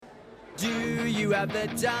you have the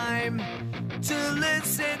time to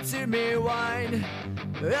listen to me whine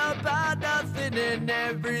about nothing and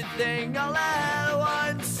everything all at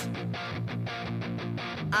once.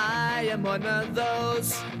 I am one of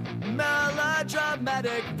those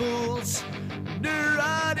melodramatic fools,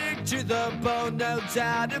 neurotic to the bone, no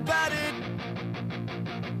doubt about it.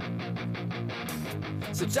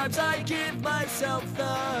 Sometimes I give myself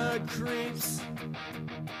the creeps.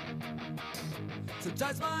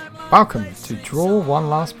 Welcome to Draw One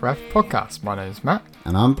Last Breath podcast. My name is Matt.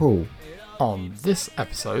 And I'm Paul. On this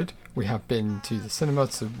episode, we have been to the cinema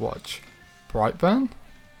to watch Brightburn.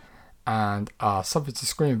 And our subject to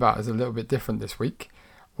scream about is a little bit different this week.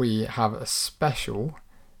 We have a special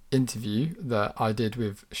interview that I did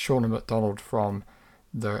with Shauna McDonald from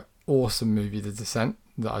the awesome movie The Descent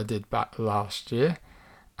that I did back last year.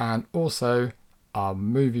 And also, our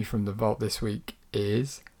movie from the vault this week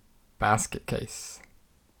is Basket Case.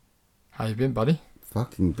 How you been, buddy?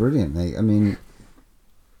 Fucking brilliant, mate. I mean,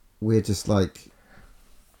 we're just like...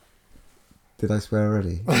 Did I swear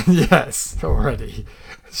already? Yes, already.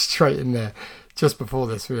 Straight in there. Just before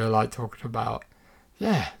this, we were like talking about,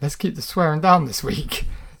 yeah, let's keep the swearing down this week.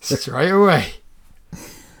 Straight away.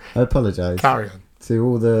 I apologise. Carry on. To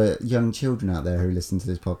all the young children out there who listen to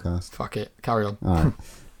this podcast. Fuck it. Carry on.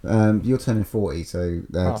 Alright. You're turning 40, so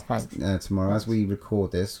tomorrow, as we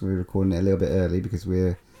record this, we're recording it a little bit early because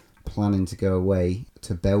we're planning to go away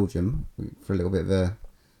to Belgium for a little bit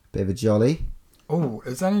of a jolly. Oh,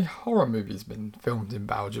 has any horror movies been filmed in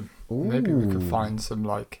Belgium? Ooh. Maybe we could find some,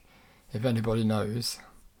 like, if anybody knows,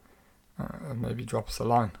 maybe drop us a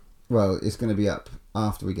line. Well, it's going to be up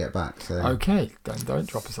after we get back, so... Okay, then don't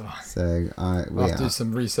drop us a line. So, I'll do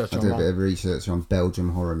some research I'll online. do a bit of research on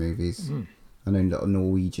Belgium horror movies. Mm. I know a little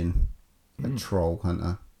Norwegian, a Troll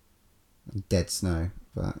Hunter, and Dead Snow.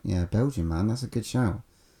 But yeah, Belgium, man, that's a good shout.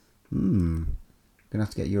 Gonna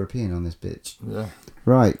have to get European on this bitch. Yeah.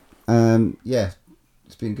 Right. Yeah,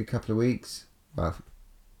 it's been a good couple of weeks. Well,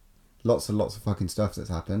 lots of fucking stuff that's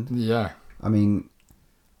happened. Yeah. I mean,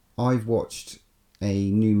 I've watched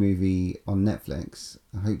a new movie on Netflix.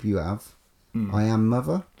 I hope you have. I Am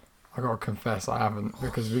Mother. I gotta confess I haven't,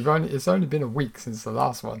 because it's only been a week since the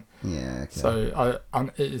last one. Yeah, okay. So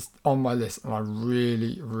it is on my list and I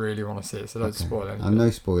really, really want to see it, so don't spoil anything. No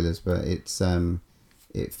spoilers, but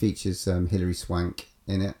it features Hilary Swank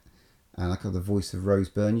in it, and like the voice of Rose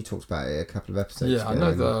Byrne. You talked about it a couple of episodes ago.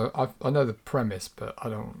 Yeah, I know the premise, but I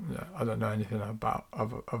don't know anything about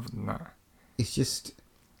other than that. It's just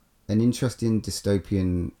an interesting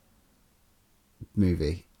dystopian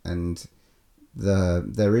movie, and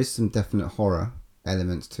there is some definite horror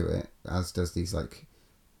elements to it, as does these like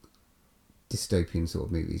dystopian sort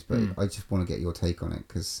of movies. But I just want to get your take on it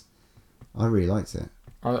because I really liked it.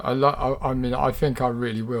 I mean, I think I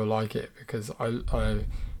really will like it because I've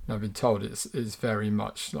been told it's very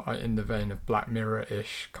much like in the vein of Black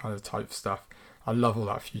Mirror-ish kind of type stuff. I love all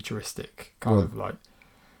that futuristic kind of like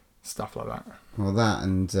stuff like that. Well, that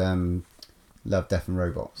and Love, Death and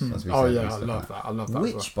Robots. As we Oh said, yeah, I love that. I love that.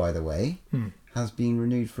 Which, by the way, has been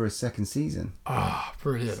renewed for a second season. Ah,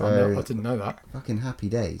 brilliant! So, I didn't know that. Fucking happy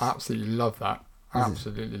days. Absolutely love that.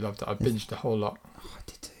 Absolutely loved it. I binged a whole lot. Oh, I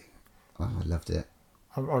did too. Oh, I loved it.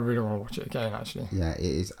 I really want to watch it again, actually. Yeah, it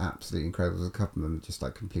is absolutely incredible. There's a couple of them that just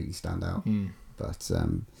like completely stand out. But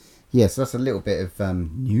yeah, so that's a little bit of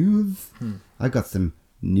news. I got some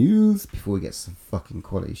news before we get some fucking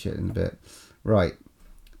quality shit in a bit. Right.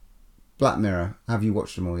 Black Mirror. Have you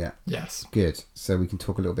watched them all yet? Yes. Good. So we can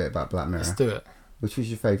talk a little bit about Black Mirror. Let's do it. Which was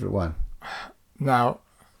your favourite one? Now,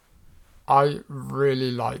 I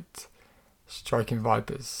really liked Striking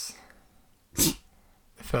Vipers. The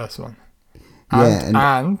first one.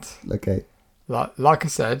 And okay. Like I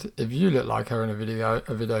said, if you look like her in a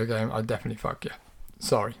video game, I'd definitely fuck you.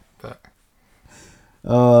 Sorry, but...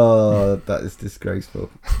 Oh, that is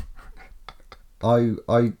disgraceful. I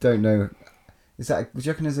don't know... do you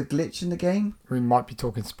reckon there's a glitch in the game? We might be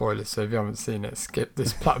talking spoilers, so if you haven't seen it, skip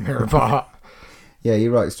this Black Mirror part. Yeah,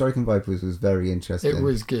 you're right. Striking Vipers was very interesting. It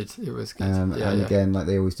was good. Again, like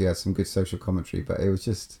they always do, had some good social commentary, but it was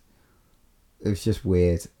just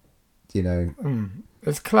weird, you know.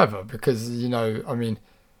 It's clever because, you know, I mean,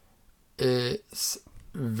 it's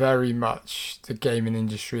very much the gaming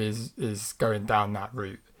industry is going down that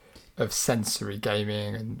route of sensory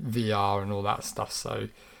gaming and VR and all that stuff. So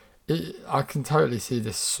I can totally see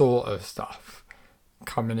this sort of stuff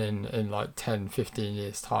coming in like 10, 15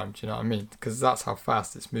 years time. Do you know what I mean? Because that's how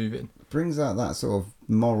fast it's moving. Brings out that sort of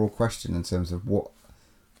moral question in terms of what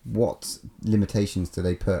limitations do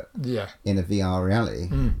they put in a VR reality?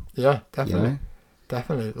 Yeah, definitely. You know?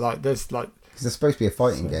 Definitely. Like there's like Because it's supposed to be a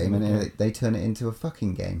fighting So, game, and yeah. they turn it into a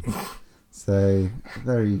fucking game. So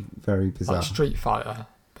very, very bizarre. Like Street Fighter,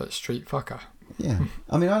 but Street Fucker. Yeah,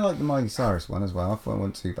 I mean, I like the Miley Cyrus one as well. I thought it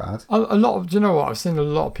wasn't too bad. A lot of, do you know what? I've seen a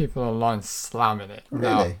lot of people online slamming it.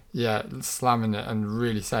 now. Really? Yeah, slamming it and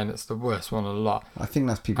really saying it's the worst one a lot. I think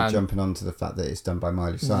that's people And- jumping onto the fact that it's done by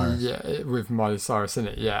Miley Cyrus. Yeah, with Miley Cyrus in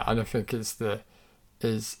it. Yeah, I don't think it's the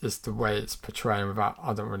way it's portraying without.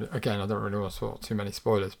 I don't really want to talk too many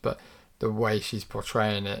spoilers, but the way she's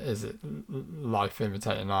portraying it, is it life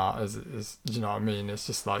imitating art? Is do you know what I mean? It's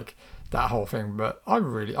just like that whole thing. But I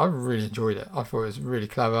really enjoyed it. I thought it was really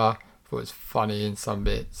clever. I thought it was funny in some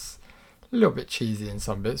bits, a little bit cheesy in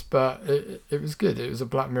some bits, but it was good. It was a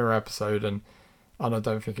Black Mirror episode, and I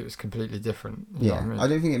don't think it was completely different. You know Yeah, what I mean? I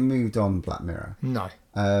don't think it moved on Black Mirror. No.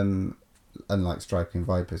 Unlike Striking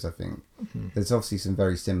Vipers, I think Mm-hmm. there's obviously some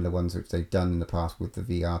very similar ones which they've done in the past with the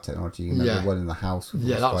VR technology. You know, Yeah. the one in the house with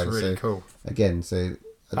Yeah, the that was spiders. really So, cool. again, so I That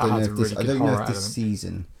don't know has if a this. really I good don't know horror if this element.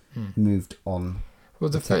 season Hmm. moved on Well,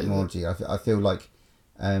 the the fact technology. I feel like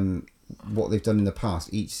what they've done in the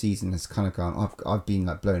past, each season has kind of gone. I've been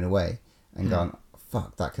like blown away and gone,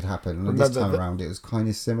 fuck, that could happen. And this Remember time the- around, it was kind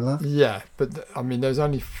of similar. Yeah, but I mean, there's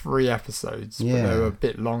only 3 episodes, but Yeah. they were a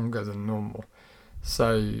bit longer than normal.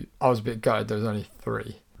 So I was a bit gutted there was only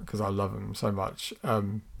 3 because I love them so much.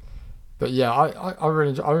 But yeah, I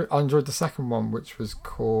really I enjoyed the second one, which was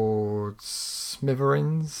called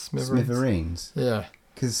Smithereens. Smithereens, Yeah,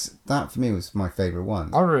 because that for me was my favourite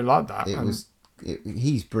one. I really liked that. It and was.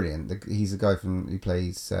 He's brilliant. He's the guy who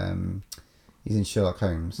plays. He's in Sherlock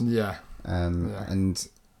Holmes. Yeah, And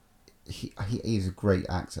he's a great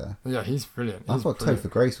actor. yeah, he's brilliant. I He's thought brilliant. Topher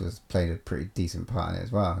Grace was playing a pretty decent part in it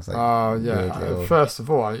as well. It's like, Oh yeah. weird little- First of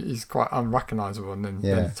all, he's quite unrecognisable, and then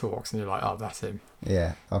Yeah. he talks, and you're like, oh, that's him.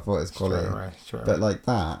 yeah, I thought it was quality. Straight But away. like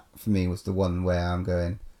that for me was the one where I'm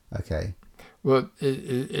going, okay, Well,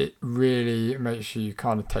 it really makes you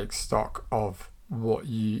kind of take stock of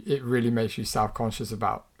it really makes you self-conscious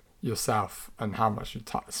about yourself and how much you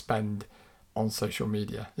spend on social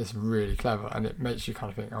media. It's really clever, and it makes you kind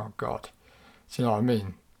of think, oh God, do you know what I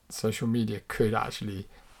mean? Social media could actually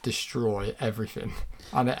destroy everything,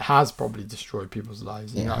 and it has probably destroyed people's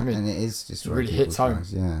lives. You know what I mean? and it is just It really hits home.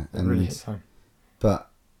 Yeah, It really hits home.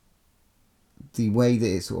 But the way that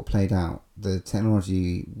it sort of played out, the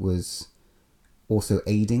technology was also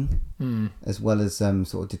aiding as well as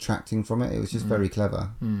sort of detracting from it. It was just very clever.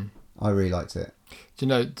 I really liked it. Do you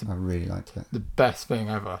know? I really liked it. The best thing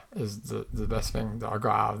ever is the best thing that I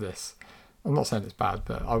got out of this. I'm not saying it's bad,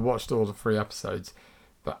 but I watched all the 3 episodes,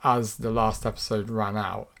 but as the last episode ran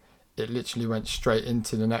out, it literally went straight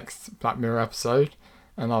into the next Black Mirror episode,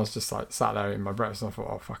 and I was just like sat there eating my breakfast, and I thought,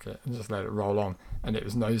 oh fuck it, and just let it roll on. And it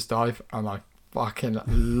was Nosedive, and I fucking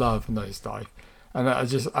love Nosedive, and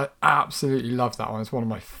I absolutely love that one. It's one of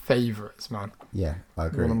my favourites, man. Yeah, I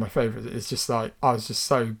agree. One of my favourites. It's just like, I was just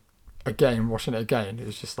so, again, watching it again, it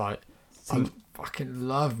was just like, I fucking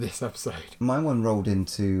love this episode. My one rolled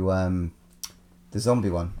into the zombie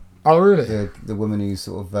one. Oh really? The woman who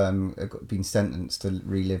sort of been sentenced to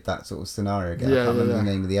relive that sort of scenario again. Yeah, I can't remember yeah. the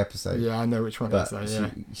name of the episode. Yeah, I know which one But it is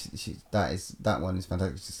though, yeah. that one is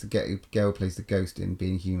fantastic. Just the girl who plays the ghost in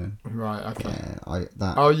Being Human. Right, okay.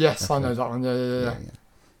 Yeah, Oh yes, I know episode. that one. Yeah.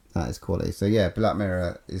 That is quality. So yeah, Black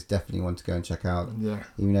Mirror is definitely one to go and check out. Yeah.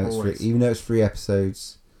 Even though Always. it's 3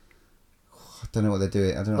 episodes. I don't know what they're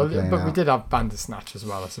doing. I don't know what they're But playing we out. did have Bandersnatch as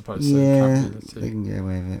well, I suppose. So Yeah, it can't be the they 2. can get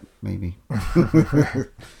away with it, maybe.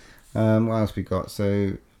 What else we got?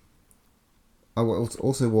 So, I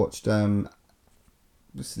also watched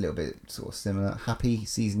just a little bit sort of similar. Happy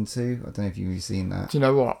season 2. I don't know if you've seen that. Do you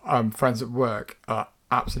know what? Friends at work are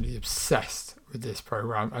absolutely obsessed with this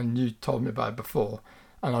program, and you told me about it before.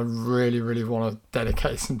 And I really, really want to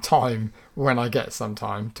dedicate some time when I get some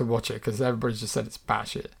time to watch it, because everybody's just said it's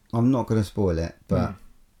batshit. I'm not going to spoil it, but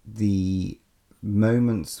the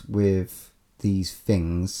moments with these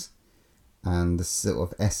things and the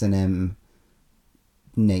sort of S&M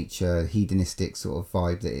nature, hedonistic sort of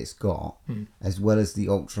vibe that it's got, as well as the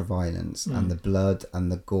ultra violence and the blood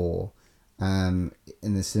and the gore, in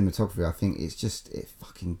the cinematography, I think it's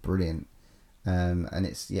fucking brilliant. And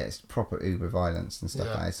it's proper uber violence and stuff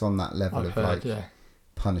like that. It's on that level I've of heard,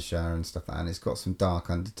 Punisher and stuff like that, and it's got some dark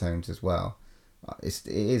undertones as well. It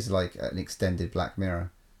is like an extended Black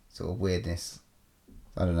Mirror sort of weirdness.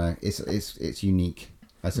 I don't know. It's unique,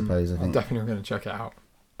 I suppose. I I'm think definitely going to check it out.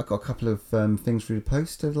 I got a couple of things through the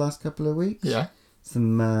post over the last couple of weeks. Yeah.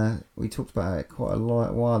 Some we talked about it quite a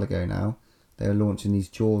while ago now. They were launching these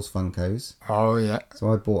Jaws Funkos, Oh yeah.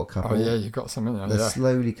 so I bought a couple. Oh yeah, you got some in there. They're Yeah.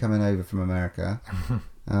 slowly coming over from America, and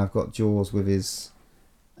I've got Jaws with his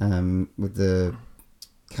with the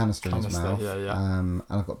canister in his Canister, mouth. yeah. And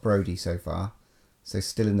I've got Brody so far. So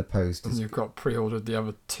still in the post. And you've got pre-ordered the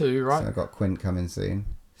other 2, right? So I've got Quint coming soon.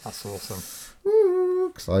 That's awesome. Ooh,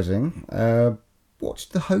 exciting.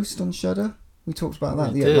 Watched The Host on Shudder. We talked about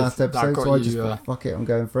that We the did. last That episode, got so I you, just thought, fuck it, I'm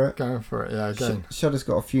going for it. Going for it, yeah, again. Shudder's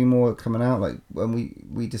got a few more coming out. Like when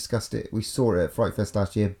we discussed it, we saw it at Fright Fest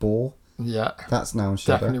last year. Bore. Yeah. That's now on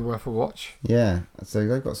Shudder. Definitely worth a watch. Yeah, so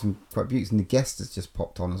they've got some quite beauties, and The Guest has just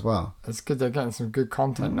popped on as well. It's good they're getting some good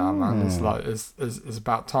content now, man. It's like it's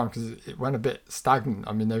about time, because it went a bit stagnant.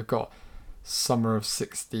 I mean, they've got Summer of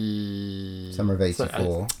 60... Summer of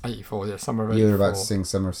 84. 84, yeah, Summer of 84. You were about to sing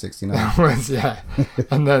Summer of 69. Yeah.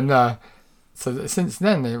 And then, so since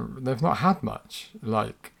then, they've not had much,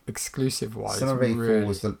 like, exclusive-wise. Summer of 84 really.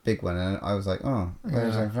 was the big one, and I was like, oh,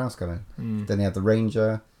 where's Yeah. everything else coming? Mm. Then they had The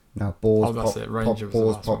Ranger. Now Boars, Oh, that's it. Ranger was the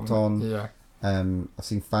Boars last popped one. on. Yeah. I've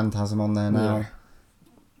seen Phantasm on there now.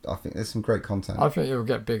 Yeah. I think there's some great content. I think it'll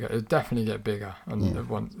get bigger. It'll definitely get bigger. And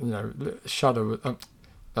Yeah. Shudder,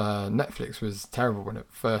 Netflix was terrible when it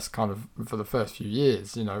first for the first few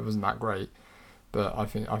years. It wasn't that great. But I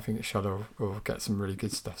think Shudder will get some really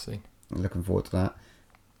good stuff soon. I'm looking forward to that.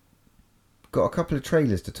 Got a couple of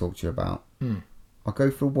trailers to talk to you about. Mm. I'll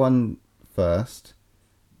go for one first.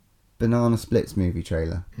 Banana Splits movie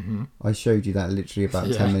trailer. Mm-hmm. I showed you that literally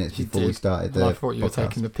about 10 minutes you before we did. started And the I thought you were podcast.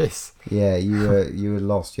 taking the piss. Yeah, you were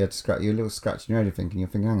lost. You had to you were a little scratching your head thinking, you're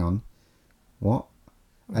thinking, hang on, what?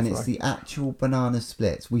 And it's like, the actual Banana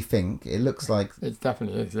Splits. We think it looks like. It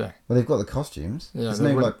definitely is, yeah. Well, they've got the costumes. Yeah, There's they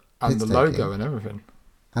no went- like and the piss logo taking. and everything.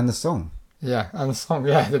 And the song. Yeah, and the song,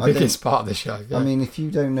 yeah, the I biggest part of the show. Yeah. I mean, if you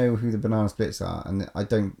don't know who the Banana Splits are, and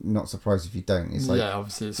not surprised if you don't. It's like, yeah,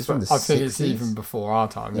 obviously, it's from the I think it's 60s. even before our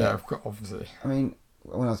time. Yeah. Yeah, obviously. I mean,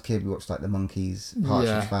 when I was a kid, we watched like the Monkeys, Partridge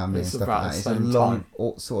Yeah, Family, and it's stuff about like that. the It's a same long,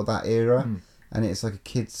 time. sort of that era, Mm. and it's like a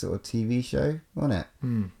kids sort of TV show, wasn't it?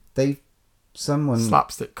 Mm. Someone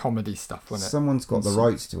Slapstick comedy stuff, wasn't it? Someone's got the Some-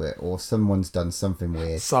 rights to it, or someone's done something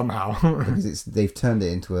weird Somehow. because they've turned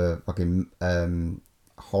it into a fucking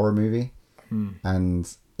horror movie,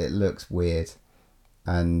 and it looks weird.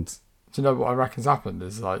 And Do you know what I reckon's happened?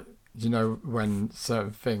 Is like, do you know when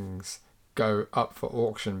certain things go up for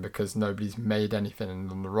auction because nobody's made anything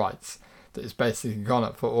on the rights? That it's basically gone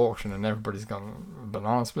up for auction and everybody's gone,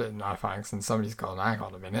 Banana Split, no thanks, and somebody's gone, hang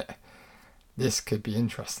on a minute, this could be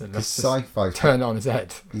interesting. Let's just sci-fi, turn it on its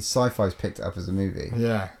head. sci-fi's picked it up as a movie,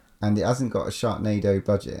 Yeah. and it hasn't got a Sharknado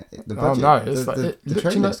budget. The Oh budget, no, it's like, the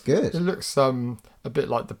trailer looks good. It looks a bit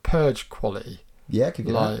like the Purge quality. Yeah, it could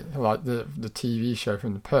be that. Like the TV show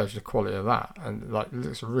from the Purge, the quality of that, and like it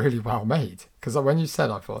looks really well made. Because when you said,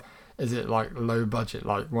 I thought, is it like low budget,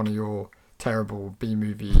 like one of your terrible B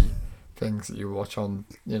movie things that you watch on,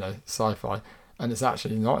 sci-fi? And it's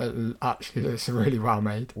actually not. It actually looks really well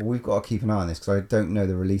made. Well, we've got to keep an eye on this because I don't know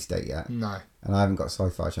the release date yet, No, and I haven't got a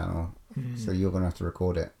Sci-Fi channel, so you're gonna have to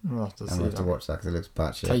record it, we'll have to and see we'll have to that. watch that because it looks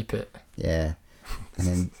batshit. Tape it. Yeah, and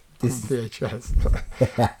then this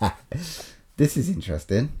VHS. this is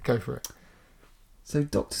interesting. Go for it. So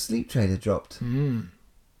Doctor Sleep trailer dropped.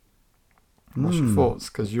 What's your thoughts?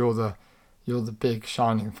 Because you're the big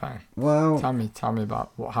Shining fan. Well, Tell me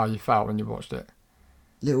about how you felt when you watched it.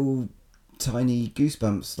 little tiny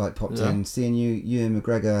goosebumps like popped Yeah. in seeing Ewan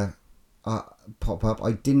McGregor pop up. I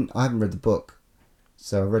haven't read the book,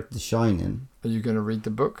 so I read The Shining. Are you going to read the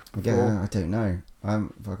book? Yeah, I don't know.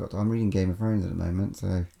 I'm reading Game of Thrones at the moment, so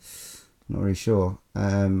I'm not really sure.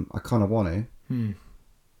 I kind of want to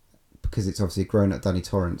because it's obviously a grown-up Danny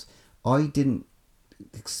Torrance. I didn't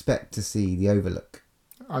expect to see The Overlook.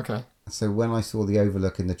 Okay. So when I saw The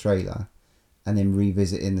Overlook in the trailer, and then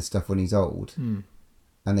revisiting the stuff when he's old, and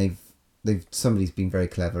somebody's been very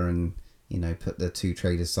clever and put the two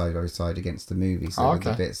trailers side by side against the movie, so with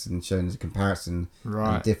the bits and shown as a comparison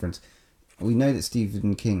and difference. We know that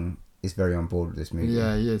Stephen King is very on board with this movie.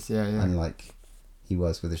 Yeah, he is. Yeah. And like he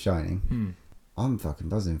was with The Shining. I'm fucking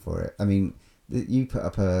buzzing for it. I mean, you put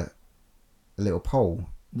up a little poll.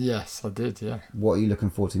 Yes, I did. Yeah. What are you looking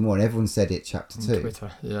forward to more? And everyone said it chapter On 2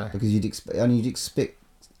 Twitter. Yeah. because you'd expect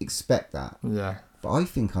that. Yeah. But I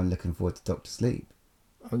think I'm looking forward to Doctor Sleep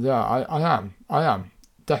Yeah. I am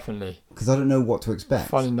definitely. because I don't know what to expect.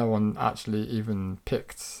 Funny, no one actually even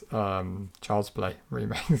picked Child's Play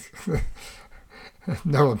remake.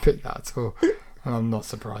 No one picked that at all. And I'm not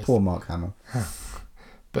surprised. Poor Mark Hamill.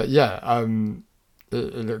 But yeah,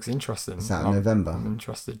 it looks interesting. It's out in November. I'm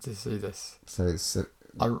interested to see this. So it's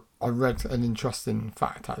I read an interesting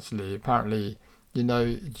fact actually. Apparently,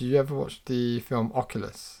 do you ever watch the film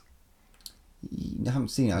Oculus I haven't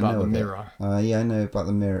seen it. I about know the of mirror? it. Yeah, I know about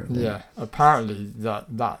the mirror. thing. Yeah, apparently that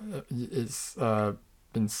it's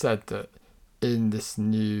been said that in this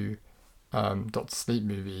new Doctor Sleep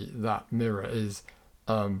movie, that mirror is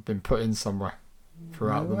been put in somewhere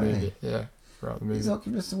throughout No the way. movie. Yeah, throughout the movie. Is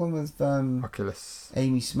Oculus the one with Oculus.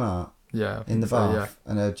 Amy Smart Yeah. I in the think so, bath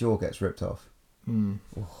and her jaw gets ripped off? Yeah. Mm.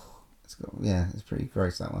 It's pretty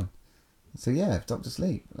gross, that one. So yeah, Doctor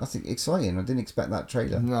Sleep. That's exciting. I didn't expect that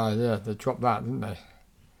trailer. No, yeah, they dropped that, didn't they?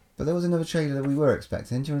 But there was another trailer that we were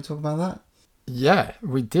expecting. Do you want to talk about that? Yeah,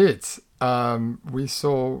 we did.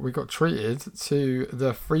 We got treated to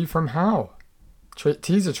the Free From Hell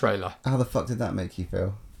teaser trailer. How the fuck did that make you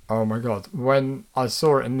feel? Oh my god. When I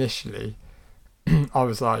saw it initially, I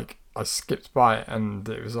was like, I skipped by it and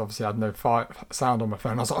it was obviously had no sound on my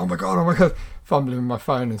phone. I was like, oh my god, fumbling with my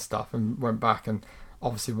phone and stuff, and went back and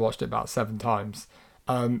obviously watched it about 7 times.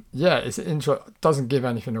 Yeah, it's doesn't give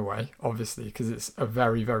anything away, obviously, because it's a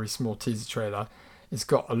very, very small teaser trailer. It's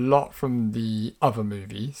got a lot from the other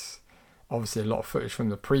movies, obviously a lot of footage from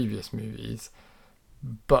the previous movies,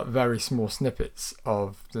 but very small snippets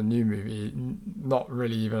of the new movie. Not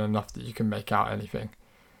really even enough that you can make out anything.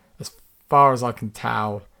 As far as I can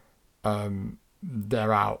tell,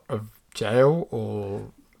 they're out of jail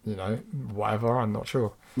or, whatever, I'm not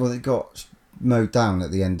sure. Well, it got mowed down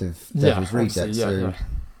at the end of Devil's Rejects, so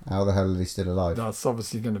how the hell are they still alive? That's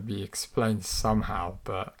obviously going to be explained somehow,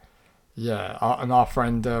 but yeah. And our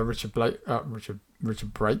friend Richard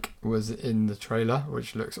Brake was in the trailer,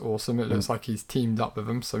 which looks awesome. It looks like he's teamed up with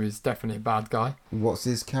him, so he's definitely a bad guy. What's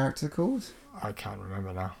his character called? I can't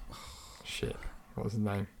remember now. Shit, what was his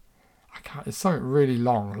name? I can't. It's something really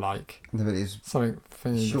long, like No, but it's something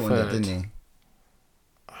thingy shortened it, third. didn't he?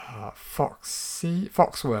 Foxy. It's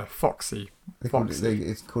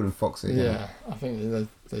called him Foxy. Yeah, I think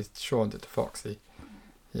they shortened it to Foxy.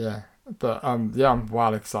 Yeah, but I'm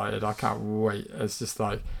well excited. I can't wait. It's just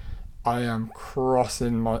like I am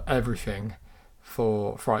crossing my everything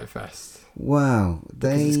for Fright Fest. Wow,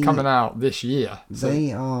 Because it's coming out this year. So.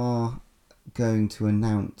 They are going to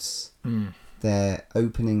announce their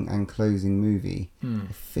opening and closing movie.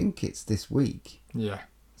 I think it's this week. Yeah.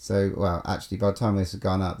 So, well, actually, by the time this has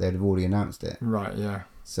gone up, they'd have already announced it. Right, yeah.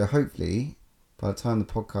 So hopefully, by the time the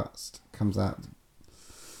podcast comes out,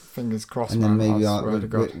 fingers crossed, and then man, maybe I swear to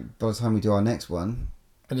God. by the time we do our next one,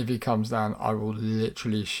 and if he comes down, I will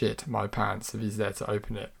literally shit my pants if he's there to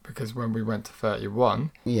open it. Because when we went to 31,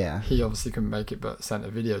 yeah, he obviously couldn't make it, but sent a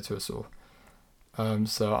video to us all.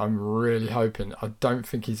 So I'm really hoping. I don't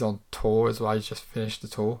think he's on tour as well. He's just finished the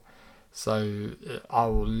tour, so I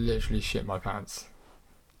will literally shit my pants.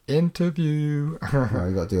 Interview. well,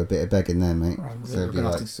 you got to do a bit of begging there, mate. So You're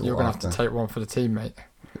gonna have to take one for the team, mate.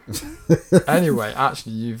 Anyway,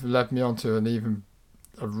 actually, you've led me on to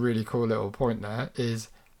a really cool little point there. Is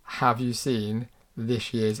have you seen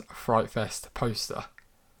this year's Fright Fest poster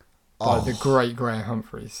by the great Graham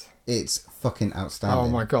Humphreys? It's fucking outstanding. Oh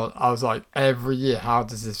my god! I was like, every year, how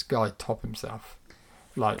does this guy top himself?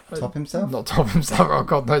 Like top himself? Not top himself. Oh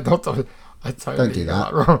god, no, not top. I totally Don't do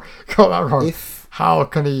that. Got that wrong. If how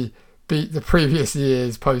can he beat the previous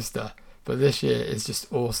year's poster? But this year is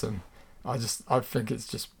just awesome. I think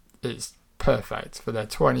it's perfect for their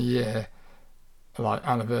 20-year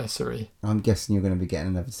anniversary. I'm guessing you're going to be getting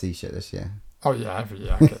another t-shirt this year. Oh yeah, every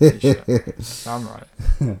year I get a t-shirt. I'm right.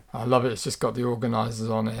 I love it. It's just got the organisers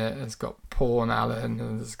on it. It's got Paul and Alan,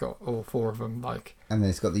 and it's got all 4 of them. And then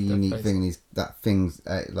it's got the unique thing. That thing's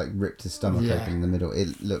ripped his stomach open in the middle.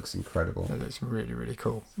 It looks incredible. It looks really, really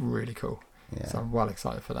cool. Really cool. Yeah. So I'm well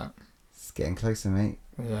excited for that. It's getting closer, mate.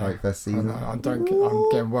 Yeah. Right, first season. I'm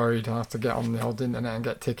getting worried. I have to get on the old internet and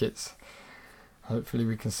get tickets. Hopefully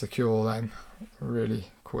we can secure them really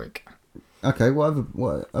quick. Okay, what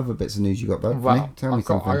other bits of news you got, bud? Well, Tell me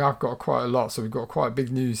something. I've got quite a lot, so we've got quite a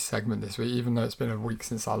big news segment this week, even though it's been a week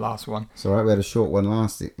since our last one. It's alright, we had a short one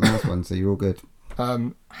last one, so you're all good.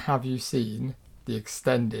 Have you seen the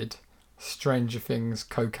extended Stranger Things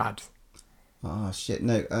COCAD? Oh shit,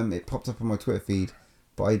 no, it popped up on my Twitter feed,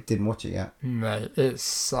 but I didn't watch it yet. Mate, it's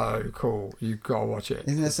so cool. You've got to watch it.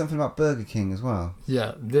 Isn't there something about Burger King as well?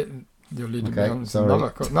 Yeah, you're leading me on. Sorry.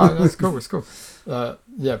 No, it's cool. It's cool.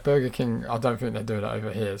 Yeah, Burger King. I don't think they're doing it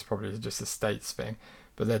over here. It's probably just a States thing,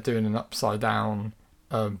 but they're doing an upside down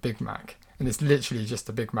Big Mac, and it's literally just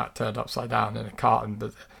a Big Mac turned upside down in a carton.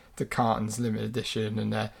 But the carton's limited edition,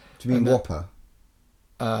 and they're. Do you mean Whopper?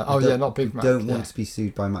 Not Big Mac. Don't want to be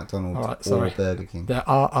sued by McDonald's or Burger King. There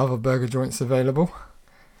are other burger joints available.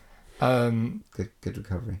 Good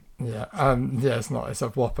recovery. Yeah, it's not. It's a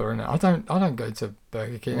Whopper, isn't it? I don't go to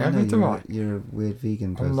Burger King Well, ever, do I? You're a weird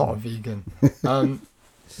vegan person. I'm not a vegan.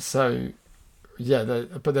 So yeah,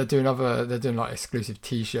 they're doing exclusive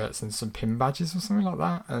T-shirts and some pin badges or something like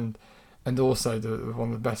that, and And also, one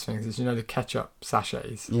of the best things is, you know, the ketchup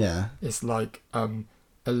sachets. Yeah. It's like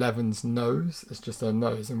Eleven's nose. It's just her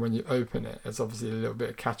nose, and when you open it, it's obviously a little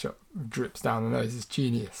bit of ketchup drips down the nose. It's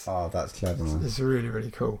genius. Oh, that's clever, man. It's really,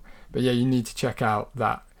 really cool. But yeah, you need to check out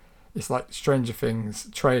that. It's like Stranger Things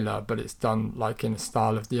trailer, but it's done like in a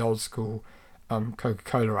style of the old school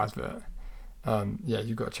Coca-Cola advert. Yeah,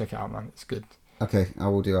 you've got to check it out, man. It's good. Okay, I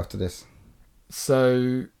will do after this.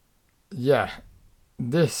 So, yeah,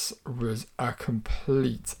 this was a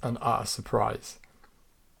complete and utter surprise.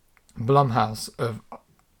 Blumhouse have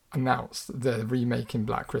announced they're remaking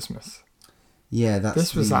Black Christmas. Yeah,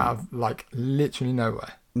 This was out of like literally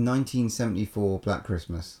nowhere. 1974 Black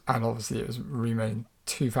Christmas. And obviously it was remade in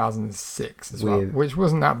 2006 as well, which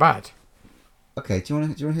wasn't that bad. Okay, do you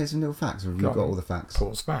want to hear some little facts, or have you got all the facts?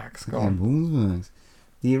 Paul's facts. Go Okay, on. Paul's facts.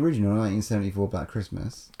 The original 1974 Black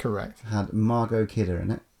Christmas Correct. had Margot Kidder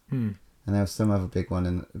in it, Hmm. and there was some other big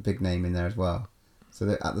name in there as well. So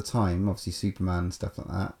that at the time, obviously Superman and stuff like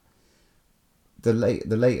that. The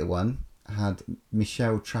later one had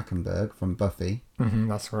Michelle Trachtenberg from Buffy,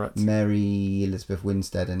 That's correct. Mary Elizabeth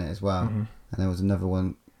Winstead in it as well, Mhm. and there was another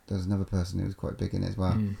one. There was another person who was quite big in it as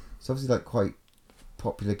well. Mm. So obviously like quite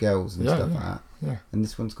popular girls and stuff like that. Yeah. And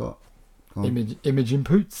this one's got. Imogen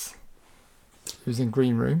Poots, who's in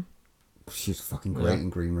Green Room. She's fucking great Yeah. in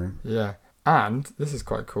Green Room. Yeah. And this is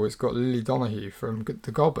quite cool. It's got Lily Donahue from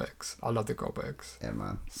the Goldbergs. I love the Goldbergs. Yeah,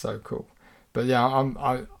 man. So cool. But yeah,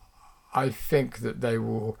 I think that they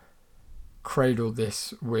will cradle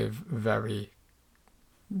this with very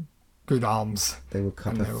good arms. They will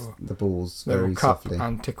cup And they will- the balls They very will cup softly.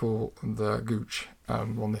 and tickle the gooch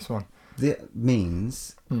on this one. That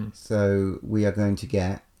means so we are going to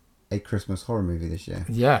get a Christmas horror movie this year.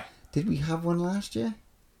 Yeah. Did we have one last year?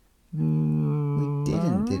 We We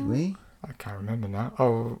didn't, did we? I can't remember now.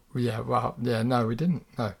 Oh yeah, well yeah, no, we didn't.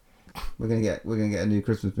 No. We're gonna get a new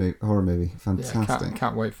Christmas horror movie. Fantastic. Yeah,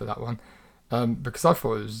 can't wait for that one. Because I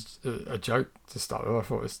thought it was a joke to start with. I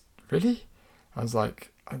thought it was really. I was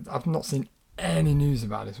like, I've not seen any news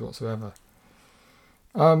about this whatsoever.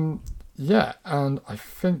 Yeah, and I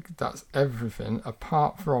think that's everything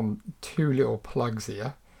apart from two little plugs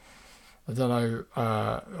here. I don't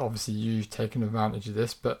know. Obviously, you've taken advantage of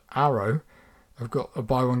this, but Arrow have got a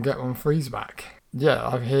buy one get one freeze back. Yeah,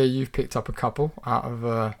 I hear you've picked up a couple out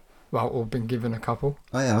of or been given a couple.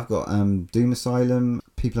 Oh yeah, I've got Doom Asylum,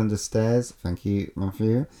 People Under Stairs. Thank you,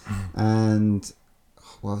 Matthew. And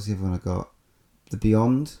what was the other one I got? The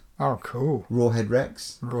Beyond. Oh, cool. Rawhead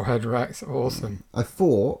Rex. Rawhead Rex, awesome. I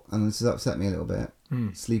thought, and this has upset me a little bit.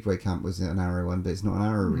 Sleepaway Camp was an Arrow one, but it's not an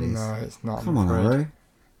Arrow release. No, it's not. Come on, Arrow.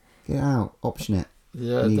 Get out. Option it.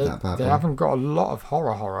 Yeah, Need they that bad boy. haven't got a lot of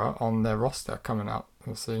horror on their roster coming up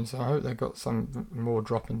soon, so I hope they've got some more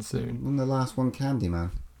dropping soon. Wasn't the last one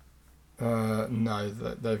Candyman? No,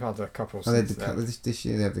 they've had a couple Oh, they had since then. this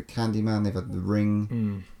year they have the Candyman, they've had the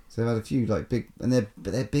Ring. So they've had a few like big, and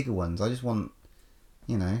they're bigger ones. I just want,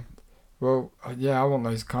 you know. Well, yeah, I want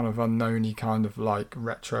those kind of unknowny kind of like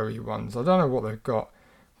retro-y ones. I don't know what they've got.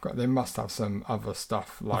 They must have some other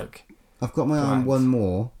stuff like. I've got my eye on plans. one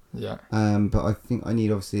more. Yeah. But I think I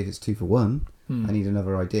need, obviously, if it's 2 for 1, I need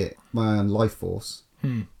another idea. My eye on Life Force.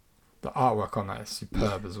 The artwork on that is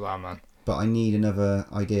superb as well, man. But I need another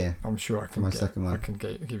idea. I'm sure I can. second one. I can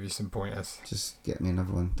give you some pointers. Just get me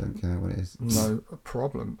another one. Don't care what it is. No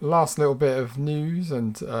problem. Last little bit of news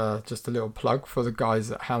and just a little plug for the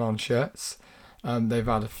guys at Hell on Shirts. They've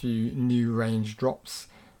had a few new range drops.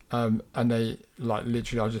 And they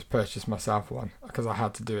literally, I just purchased myself one because I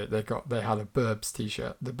had to do it. They had a Burbs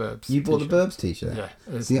t-shirt. The Burbs. You bought the Burbs t-shirt? Yeah,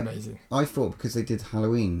 it's See, amazing. I thought because they did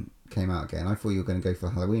Halloween came out again, I thought you were going to go for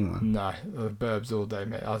the Halloween one. No, the Burbs all day,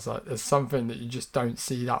 mate. I was like, there's something that you just don't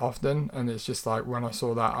see that often, and it's just like when I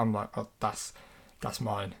saw that, I'm like, oh, that's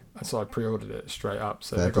mine. And so I pre-ordered it straight up.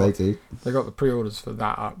 So Fair play, dude. they got the pre-orders for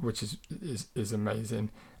that up, which is amazing.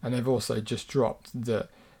 And they've also just dropped that.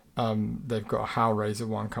 They've got a Hellraiser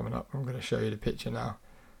one coming up. I'm going to show you the picture now,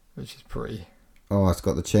 which is pretty Oh, it's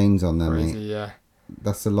got the chains on there, crazy. mate. Yeah,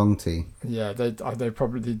 That's the long tee. yeah. They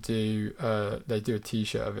probably do. They do a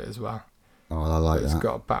T-shirt of it as well. Oh, I like It's that.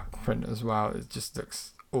 got a back print as well. It just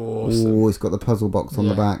looks awesome. Oh, it's got the puzzle box on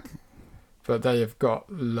the Yeah. back. But they have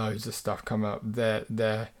got loads of stuff coming up.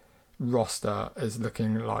 Their roster is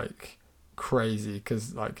looking like crazy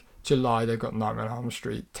because like July they've got Nightmare on Elm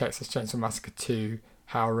Street, Texas Chainsaw Massacre 2,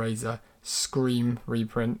 Hellraiser, Scream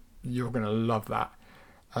reprint. You're gonna love that.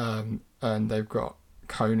 And they've got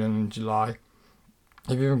Conan in July.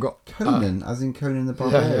 They've even got Conan, as in Conan the yeah,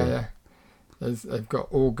 Barbarian. yeah. They've got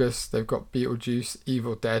August. They've got Beetlejuice,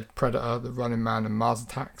 Evil Dead, Predator, The Running Man, and Mars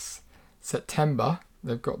Attacks. September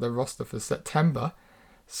they've got their roster for September.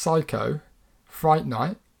 Psycho, Fright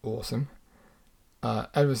Night, awesome.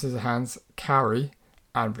 Edward Scissorhands, Carrie,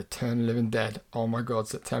 and Return of the Living Dead. Oh my god,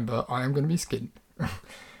 September, I am going to be skint.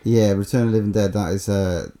 Yeah, Return of the Living Dead, that is,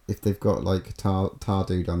 if they've got like Tar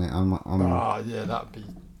Dude on it, I'm yeah, that'd be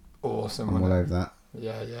awesome. all over that.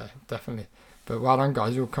 Yeah, definitely. But well done,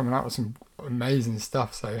 guys, you're coming out with some amazing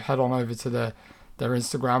stuff, so head on over to their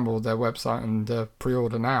Instagram or their website and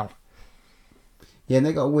pre-order now. Yeah, and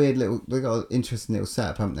they got an interesting little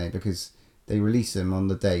setup, haven't they? Because they release them on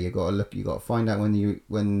the day. You got to find out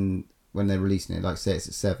when they're releasing it. Like say it's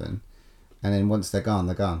at 7, and then once they're gone,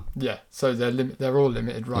 they're gone. Yeah, so they're all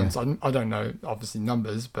limited runs. Yeah. I don't know obviously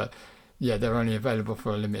numbers, but yeah, they're only available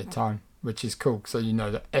for a limited time, which is cool. So you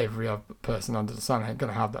know that every other person under the sun ain't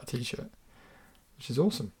gonna have that T-shirt, which is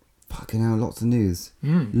awesome. Fucking hell, lots of news,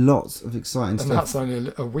 lots of exciting stuff. And that's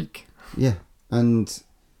only a week. Yeah, and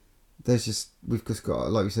we've just got,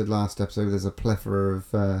 like we said last episode, there's a plethora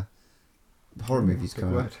of horror movies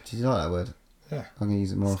coming out. Did you like that word? Yeah. I'm going to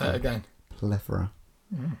use it more often. Say it again. Plethora.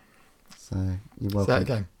 So, you're welcome. Say it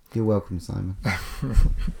again. You're welcome, Simon.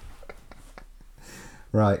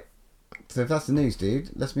 Right. So if that's the news, dude,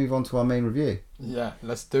 let's move on to our main review. Yeah,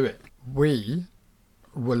 let's do it. We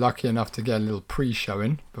were lucky enough to get a little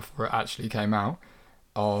pre-showing before it actually came out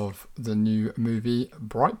of the new movie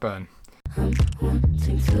Brightburn. I'm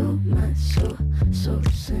wanting too much, so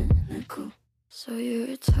cynical. So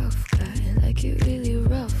you're a tough guy, like you really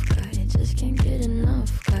rough guy. Just can't get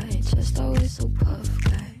enough guy, just always so puff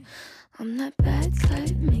guy. I'm that bad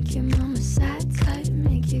type, make your mama sad type,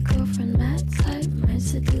 make your girlfriend mad type, might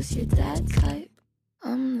seduce your dad type.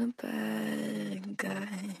 I'm the bad guy.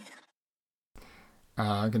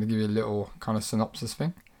 I'm going to give you a little kind of synopsis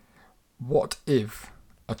thing. What if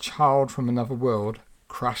a child from another world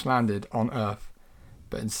crash landed on Earth,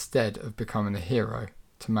 but instead of becoming a hero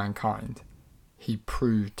to mankind, he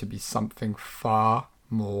proved to be something far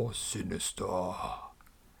more sinister?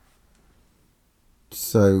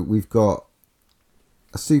 So we've got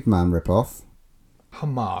a Superman ripoff.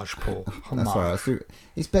 Homage, Paul. Homage. That's right.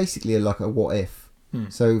 It's basically like a what if.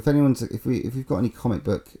 So if we've got any comic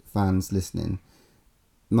book fans listening,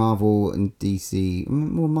 Marvel and DC,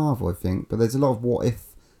 more Marvel I think, but there's a lot of what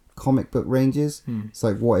if comic book ranges. It's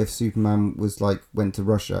like what if Superman went to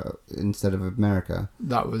Russia instead of America.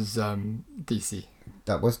 That was DC.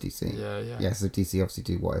 That was DC. Yeah. Yeah, so DC obviously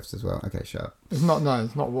do what ifs as well. Okay, shut up. It's not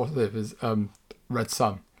what if. It's Red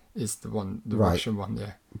Sun is the one, the right. Russian one.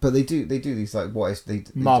 Yeah. But they do these like what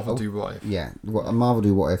ifs. Marvel do what if. Yeah, Marvel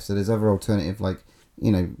do what if. So there's other alternative like,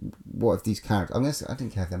 you know, what if these characters? I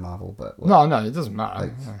didn't care if they're Marvel, but no, it doesn't matter.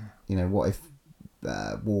 Like, you know, what if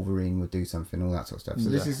Wolverine would do something, all that sort of stuff. So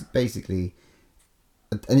this is basically,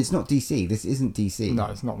 and it's not DC. This isn't DC. No,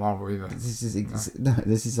 it's not Marvel either. This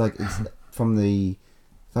is like it's from the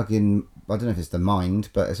fucking, I don't know if it's the mind,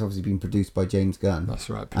 but it's obviously been produced by James Gunn. That's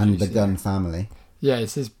right. And the Gunn family. Yeah,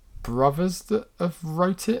 it's his brothers that have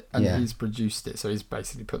wrote it, and Yeah. he's produced it, so he's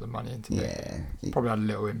basically put the money into it. Yeah. Probably had a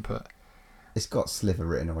little input. It's got Sliver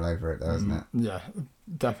written all over it though, hasn't it? Yeah,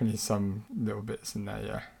 definitely some little bits in there,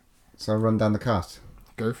 yeah. So I'll run down the cast.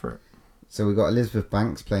 Go for it. So we've got Elizabeth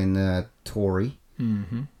Banks playing Tori.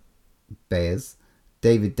 Mm-hmm. Bayers.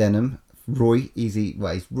 David Denham. Roy. He's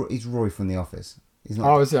Roy from The Office. He's not.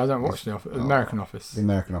 Oh, is he? I don't watch the Office. American Office. The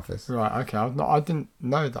American Office. Right. Okay. I didn't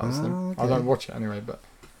know that was him. Okay. I don't watch it anyway, but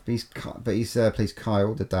He's plays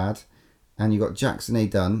Kyle, the dad, and you got Jackson A.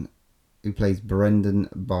 Dunn, who plays Brendan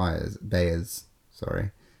Bayers,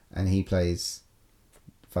 and he plays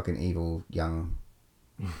fucking evil young,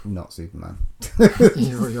 not Superman.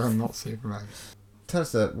 you're not Superman. Tell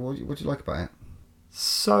us what do you like about it?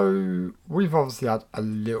 So we've obviously had a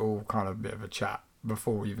little kind of bit of a chat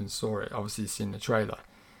before we even saw it. Obviously, seen the trailer.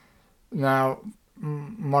 Now,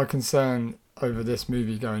 my concern over this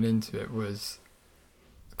movie going into it was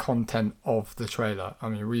the content of the trailer. I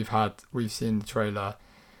mean, we've seen the trailer,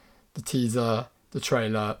 the teaser, the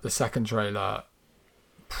trailer, the second trailer,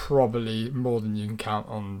 probably more than you can count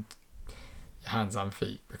on your hands and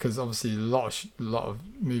feet, because obviously a lot of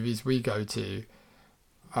movies we go to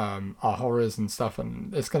are horrors and stuff,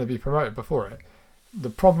 and it's going to be promoted before it. The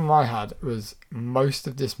problem I had was most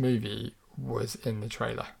of this movie was in the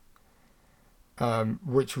trailer,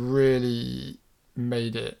 which really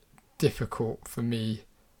made it difficult for me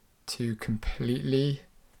to completely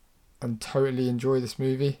and totally enjoy this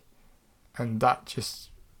movie, and that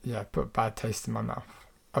just put a bad taste in my mouth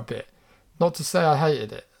a bit. Not to say I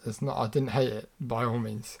hated it. I didn't hate it by all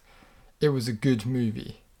means. It was a good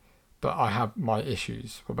movie, but I have my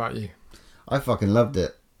issues. What about you? I fucking loved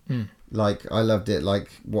it. Like, I loved it like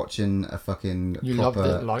watching a fucking You proper...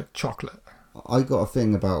 loved it like chocolate. I got a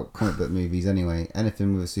thing about comic book movies anyway.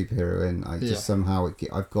 Anything with a superhero in, I just somehow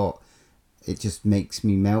it just makes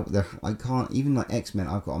me melt. I can't, even like X-Men,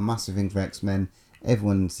 I've got a massive thing for X-Men.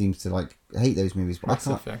 Everyone seems to like hate those movies, but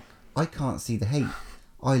I can't see the hate.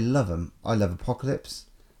 I love them. I love Apocalypse,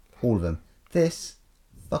 all of them. This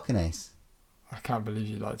fucking ace. I can't believe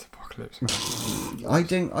you liked Apocalypse. I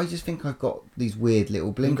don't. I just think I've got these weird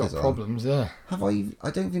little blinkers You've got problems, yeah. Have I?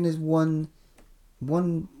 I don't think there's one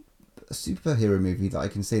superhero movie that I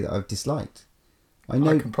can say that I've disliked. I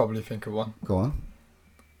know. I can probably think of one. Go on.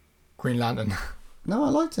 Green Lantern. No, I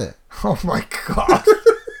liked it. Oh my god.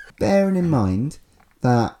 Bearing in mind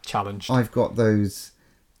that Challenged. I've got those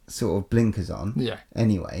sort of blinkers on. Yeah.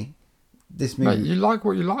 Anyway, this movie. Mate, you like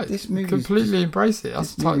what you like. This movie. Completely embrace it.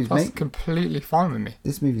 That's completely fine with me.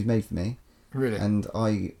 This movie's made for me. Really. And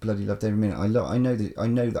I bloody loved every minute. I know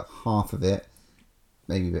that half of it,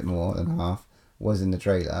 maybe a bit more than half, was in the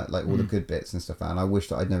trailer, like all the good bits and stuff. And I wish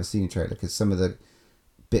that I'd never seen a trailer, because some of the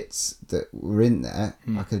bits that were in there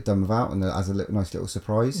I could have done without, and as a nice little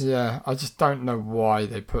surprise. Yeah, I just don't know why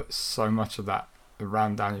they put so much of that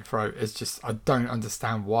around down your throat. It's just, I don't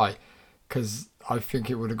understand why, because I think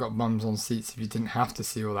it would have got mums on seats if you didn't have to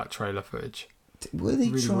see all that trailer footage. Were they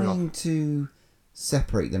really trying to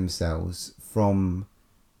separate themselves from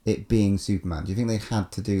it being Superman? Do you think they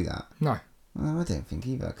had to do that? No. Well, I don't think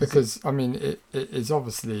either. Because, I mean, it is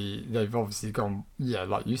obviously, they've obviously gone, yeah,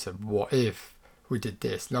 like you said, what if we did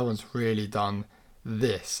this? No one's really done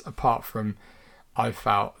this, apart from I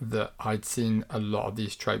felt that I'd seen a lot of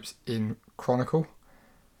these tropes in Chronicle.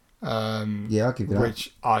 Yeah, I'll give you that.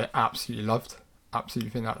 Which I absolutely loved. Absolutely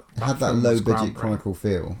think that it had that low budget Chronicle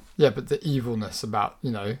feel. Yeah, but the evilness about,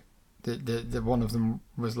 you know, the one of them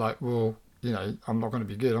was like, well, you know, I'm not going to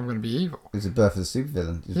be good, I'm going to be evil. It was the birth of the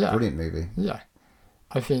supervillain. It was a brilliant movie. Yeah.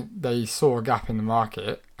 I think they saw a gap in the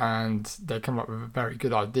market and they come up with a very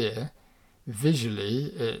good idea. Visually,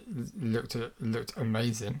 it looked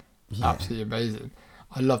amazing. Yeah. Absolutely amazing.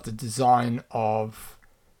 I love the design of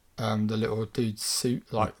the little dude's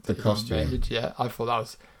suit, like the costume. Made. Yeah, I thought that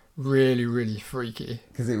was really, really freaky.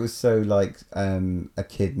 Because it was so like a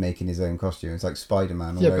kid making his own costume. It's like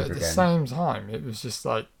Spider-Man all over again. Yeah, but at the same time, it was just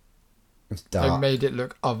like, it was dark. They made it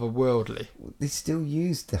look otherworldly. They still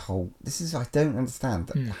used the whole... I don't understand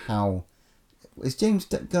how... Has James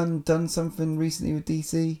Gunn done something recently with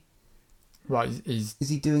DC? Right, is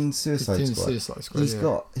he doing Suicide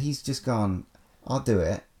Squad? He's just gone, I'll do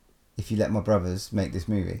it if you let my brothers make this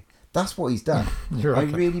movie. That's what he's done. I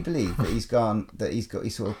really believe that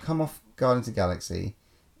he's sort of come off Guardians of the Galaxy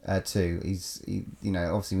 2. He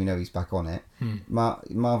obviously we know he's back on it.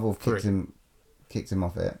 Marvel kicked him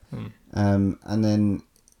off it. And then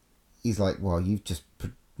he's like, well, you've just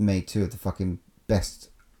made 2 of the fucking best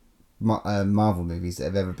Marvel movies that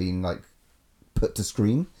have ever been like put to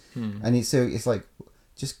screen. And it's like,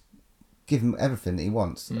 just give him everything that he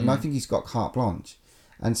wants. And I think he's got carte blanche.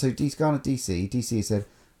 And so he's gone to DC. DC said,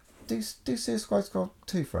 do Suicide Squad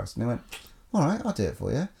 2 for us. And they went, all right, I'll do it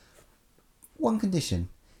for you. One condition.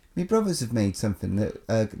 My brothers have made something that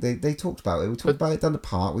they talked about it. We talked about it down the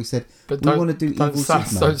park. We said, we want to do evil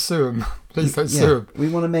Superman. Don't sue him. Please don't sue him. We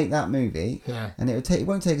want to make that movie. Yeah. And it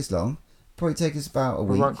won't take us long. Probably take us about a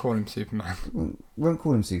week. We won't call him Superman. Won't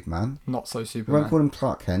call him Superman. Not so Superman. We won't call him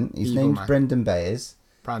Clark Kent. His name's Brendan Bayers.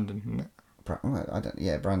 Brandon, isn't it?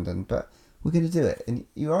 Brandon. But we're going to do it. And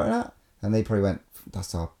you alright with that? And they probably went,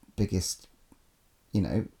 that's our biggest,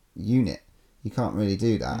 unit. You can't really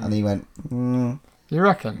do that. And he went, You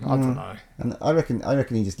reckon? I don't know. And I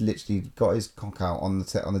reckon he just literally got his cock out on the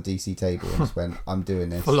DC table and just went, I'm doing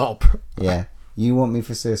this. Flop. Yeah. You want me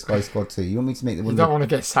for Suicide Squad 2? You want me to make You don't want to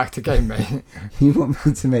get sacked again, mate. You want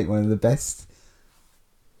me to make one of the best,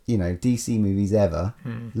 DC movies ever.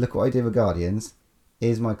 Look what I did with Guardians.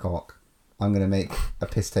 Here's my cock. I'm going to make a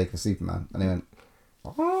piss take of Superman. And they went,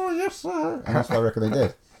 oh, yes, sir. And that's what I reckon they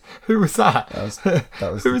did. Who was that? That was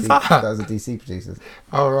Who was that? That was the DC producers.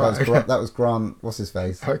 Oh, right. That was Grant, what's his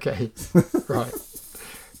face? Okay. Right.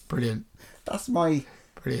 Brilliant.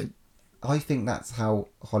 Brilliant. I think that's how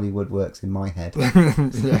Hollywood works in my head.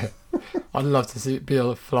 Yeah. I'd love to see it be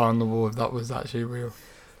a fly on the wall if that was actually real.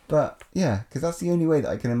 But, yeah, because that's the only way that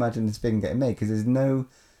I can imagine this thing getting made, because there's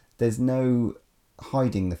no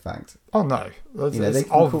hiding the fact. Oh, no.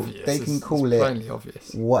 It's obvious. They can call it plainly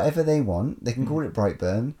obvious. Whatever they want. They can call it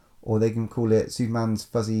Brightburn, or they can call it Superman's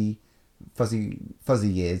fuzzy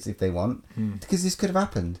years if they want. Because this could have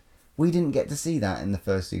happened. We didn't get to see that in the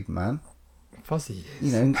first Superman. Fuzzy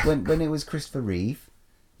years. When it was Christopher Reeve,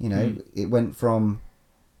 it went from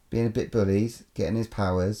being a bit bullied, getting his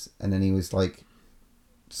powers, and then he was like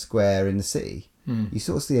square in the city. You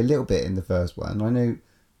sort of see a little bit in the first one. I know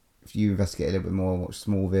if you investigate a little bit more, watch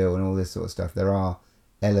Smallville and all this sort of stuff, there are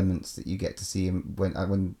elements that you get to see him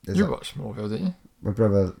when there's You like, watched Smallville, didn't you? my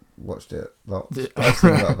brother watched it a lot. Did- I've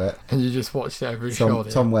seen a lot of it. And you just watched every shot.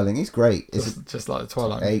 Tom Welling, he's great. It's Just like the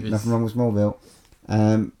Twilight Hey, movies. nothing wrong with Smallville.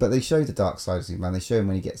 But they show the dark side of Superman. They show him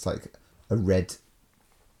when he gets like a red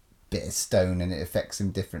bit of stone and it affects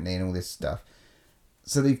him differently and all this stuff.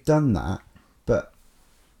 So they've done that, but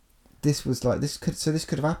this was like this could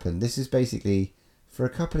have happened. This is basically for a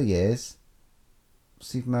couple of years,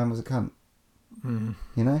 Superman was a cunt. You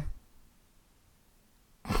know?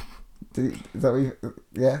 Is that what you,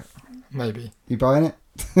 yeah? Maybe. You buying it?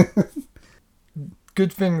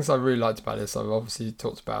 Good things I really liked about this. I've obviously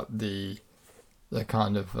talked about the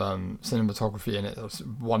kind of cinematography in it. It was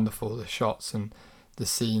wonderful, the shots and the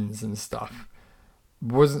scenes and stuff.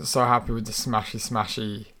 Wasn't so happy with the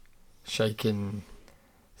smashy, shaking,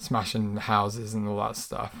 smashing houses and all that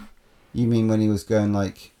stuff. You mean when he was going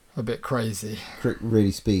like A bit crazy.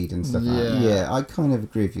 really speed and stuff like that? Yeah. Yeah, I kind of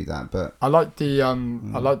agree with you that, but I like the I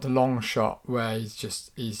like the long shot where he's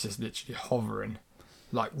just literally hovering,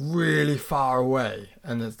 like really far away,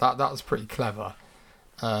 and that was pretty clever,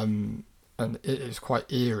 and it was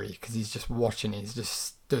quite eerie because he's just watching. He's just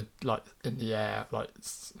stood like in the air, like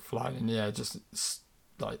flying in the air, just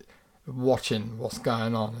like watching what's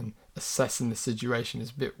going on and assessing the situation.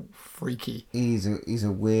 Is a bit freaky. he's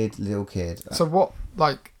a weird little kid. So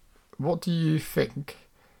what do you think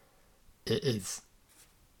it is?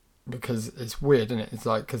 Because it's weird, isn't it? It's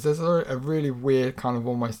like, because there's a really weird kind of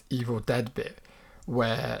almost Evil Dead bit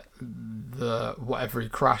where the whatever he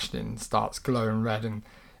crashed in starts glowing red, and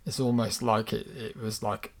it's almost like it was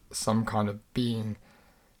like some kind of being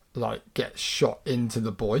like gets shot into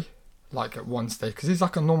the boy, like at one stage, because he's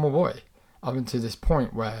like a normal boy up until this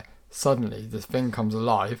point where suddenly this thing comes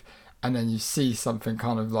alive, and then you see something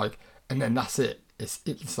kind of like, and then that's it.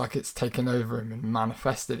 It's like it's taken over him and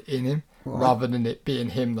manifested in him, rather than it being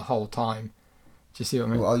him the whole time. Do you see what I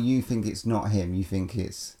mean? Well, you think it's not him. You think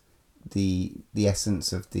it's the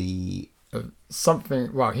essence of the...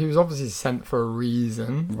 Something. Well, he was obviously sent for a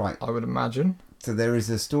reason, Right. I would imagine. So there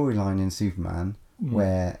is a storyline in Superman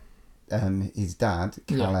where his dad,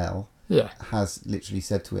 Kal-El, Yeah. has literally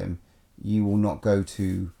said to him, you will not go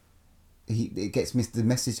to... The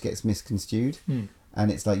message gets misconstrued,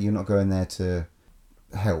 and it's like, you're not going there to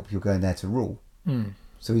help, you're going there to rule.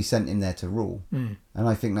 So he sent him there to rule, and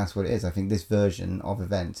I think that's what it is. I think this version of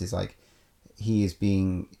events is like he is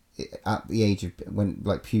being at the age of when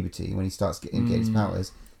like puberty, when he starts getting his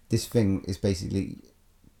powers. This thing is basically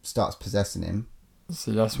starts possessing him.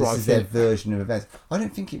 See, that's This what I is their think. version of events. I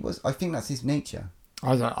don't think it was. I think that's his nature.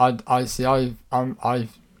 I see.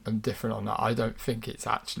 I'm different on that. I don't think it's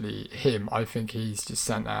actually him. I think he's just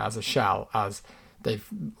sent there as a shell, as they've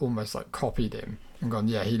almost like copied him and gone,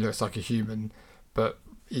 yeah, he looks like a human, but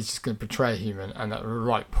he's just going to portray a human, and at the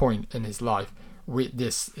right point in his life,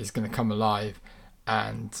 this is going to come alive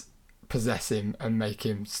and possess him and make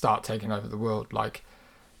him start taking over the world, like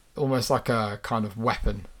almost like a kind of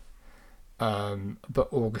weapon, but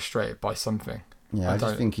orchestrated by something. Yeah, I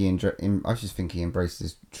just think he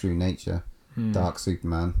embraces true nature. Dark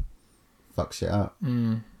Superman, fuck shit up.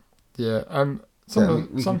 Yeah. Some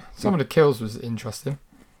of the kills was interesting.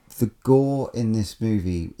 The gore in this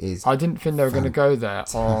movie is... I didn't think they were going to go there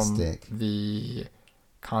fantastic. on the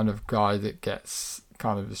kind of guy that gets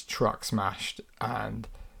kind of his truck smashed, and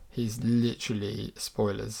he's literally,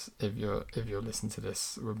 spoilers if you're listening to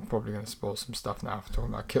this, we're probably going to spoil some stuff now for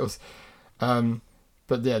talking about kills.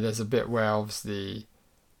 But yeah, there's a bit where obviously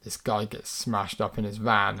this guy gets smashed up in his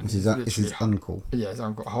van, and It's his uncle. Yeah, his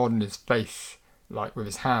uncle holding his face like with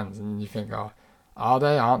his hands, and you think, oh, are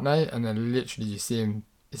they? Aren't they? And then literally you see him,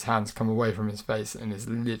 his hands come away from his face, and his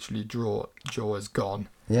literally jaw is gone.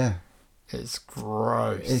 Yeah. It's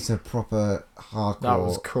gross. It's a proper hardcore... That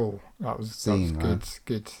was cool. That was scene,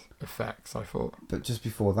 good effects, I thought. But just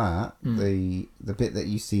before that, the bit that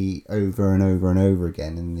you see over and over and over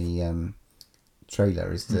again in the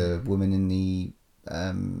trailer is the woman in the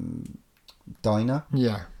diner.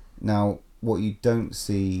 Yeah. Now, what you don't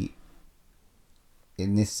see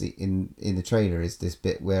in the trailer is this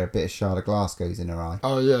bit where a bit of shard of glass goes in her eye.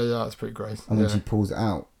 Oh yeah, that's pretty gross. And when she pulls it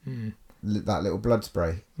out, that little blood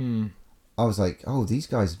spray. I was like, oh, these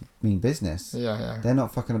guys mean business. Yeah. They're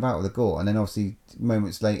not fucking about with the gore. And then obviously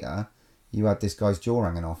moments later, you had this guy's jaw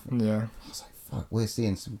hanging off. Yeah. I was like, fuck, we're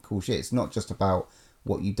seeing some cool shit. It's not just about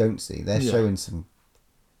what you don't see. They're showing some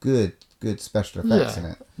good special effects in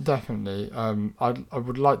it. Definitely. I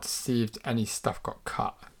would like to see if any stuff got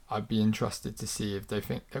cut. I'd be interested to see if they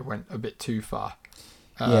think they went a bit too far.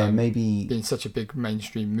 Maybe being such a big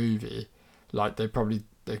mainstream movie, like they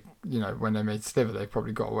when they made Sliver, they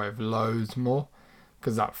probably got away with loads more,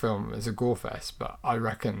 because that film is a gore fest. But I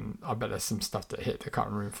bet there's some stuff that hit the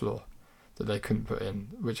cutting room floor that they couldn't put in,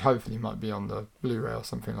 which hopefully might be on the Blu-ray or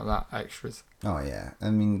something like that, extras. Oh yeah, I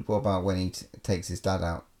mean, what about when he takes his dad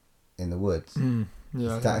out in the woods?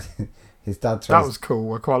 Yeah, his dad tries... That was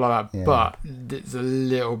cool. I quite like that, Yeah. but it's a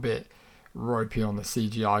little bit ropey on the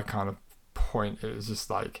CGI kind of point. It was just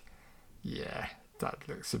like, yeah, that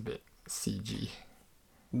looks a bit CG.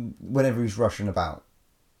 Whenever he's rushing about,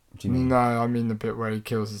 do you mean? No, I mean the bit where he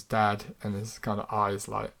kills his dad and his kind of eyes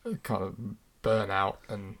like kind of burn out,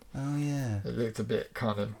 and Oh yeah, it looked a bit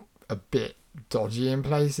dodgy in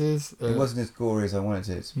places. it wasn't as gory as I wanted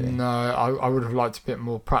it to be. No, I would have liked a bit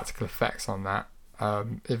more practical effects on that.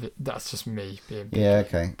 That's just me being picky, Yeah,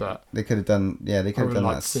 okay. but They could have done. Yeah, they I could have would done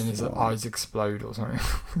have that. liked seeing his sort of- eyes explode or something.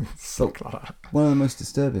 Something like that. One of the most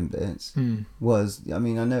disturbing bits Mm. was, I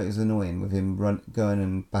mean, I know it was annoying with him going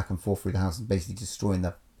and back and forth through the house and basically destroying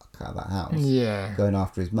the fuck out of that house, Yeah. going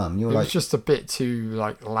after his mum. You It were was like, just a bit too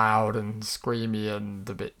like loud and screamy and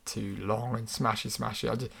a bit too long and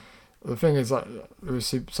smashy. The thing is, like, with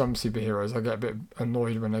some superheroes, I get a bit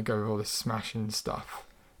annoyed when they go with all this smashing stuff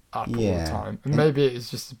up all the Yeah. time. And maybe it's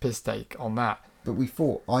just a piss take on that. but I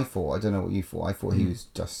don't know what you thought. I thought he was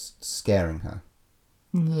just scaring her.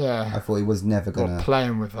 I Yeah. thought he was never Or gonna.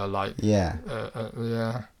 playing with her, like, Yeah,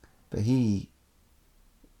 yeah. but he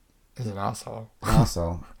He's an asshole.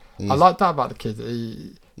 arsehole. I like that about the kid.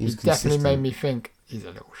 He was definitely made consistent. me think he's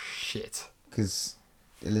a little shit. because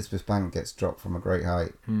Elizabeth Banks gets dropped from a great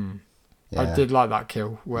height. Hmm. Yeah. I did like that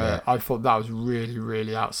kill where Yeah. I thought that was really,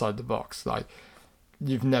 really outside the box. Like,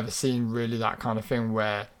 you've never seen really that kind of thing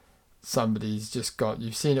where somebody's just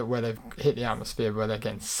you've seen it where they've hit the atmosphere where they're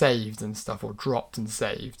getting saved and stuff, or dropped and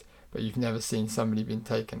saved, but you've never seen somebody being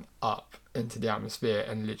taken up into the atmosphere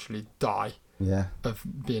and literally die Yeah. of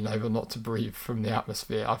being able not to breathe from the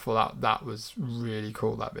atmosphere. I thought that was really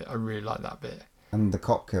cool, that bit. I really like that bit. And the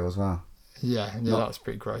cop kill as well. Yeah, Not- that was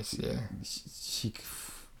pretty gross, yeah. She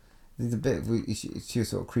the bit she was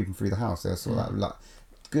sort of creeping through the house. There was sort of that, like,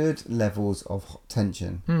 good levels of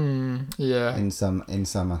tension Yeah. in some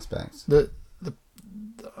aspects.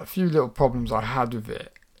 A few little problems I had with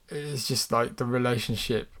it is just like the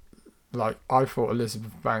relationship. Like, I thought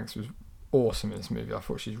Elizabeth Banks was awesome in this movie. I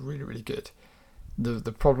thought she's really, really good.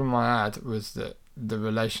 The problem I had was that the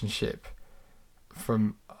relationship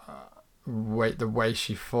from the way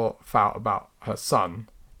she felt about her son,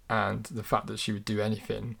 and the fact that she would do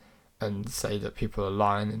anything and say that people are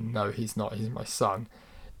lying and no, he's not, he's my son.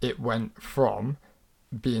 It went from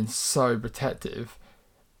being so protective,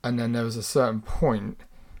 and then there was a certain point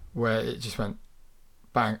where it just went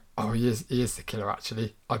bang, oh, he is the killer,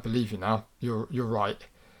 actually, I believe you now, you're right.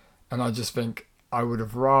 And I just think I would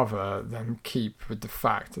have rather them keep with the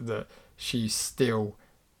fact that she still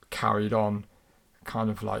carried on, kind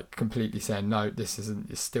of like completely saying, no, this isn't,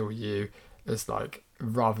 it's still you. It's like,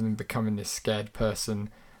 rather than becoming this scared person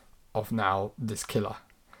of now this killer.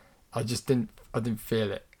 I didn't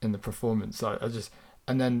feel it in the performance.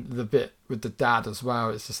 And then the bit with the dad as well,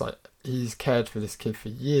 it's just like, he's cared for this kid for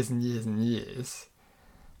years and years and years.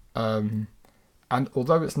 And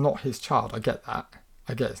although it's not his child, I get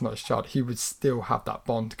it's not his child, he would still have that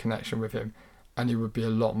bond connection with him, and he would be a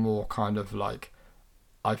lot more kind of like,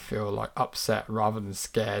 I feel like, upset rather than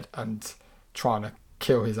scared and trying to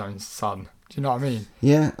kill his own son. Do you know what I mean?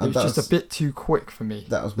 Yeah, It was just a bit too quick for me.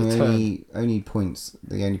 That was the my turn. only points.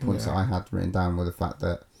 The only points that I had written down were the fact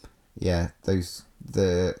that,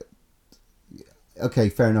 okay,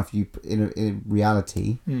 fair enough. You in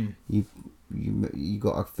reality, you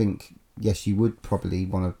got to think. Yes, you would probably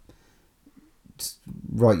want to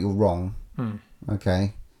right your wrong.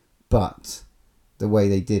 Okay, but the way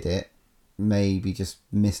they did it, maybe just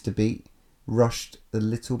missed a beat, rushed a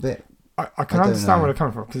little bit. I can understand where they're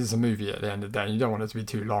coming from, because it's a movie at the end of the day and you don't want it to be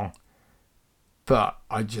too long. But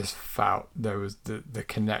I just felt there was the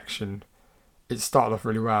connection. It started off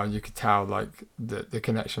really well, and you could tell like the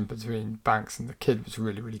connection between Banks and the kid was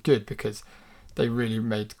really, really good, because they really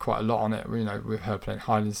made quite a lot on it, you know, with her playing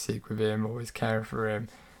hide and seek with him, always caring for him.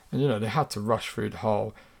 And, you know, they had to rush through the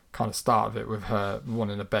whole kind of start of it with her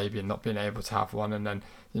wanting a baby and not being able to have one, and then,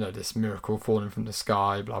 you know, this miracle falling from the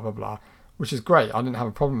sky, blah, blah, blah. Which is great. I didn't have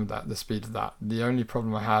a problem with that, the speed of that. The only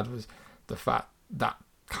problem I had was the fact that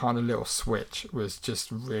kind of little switch was just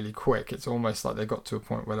really quick. It's almost like they got to a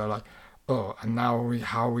point where they're like, oh, and now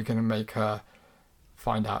how are we going to make her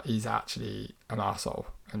find out he's actually an arsehole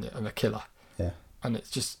and a killer? Yeah. And it's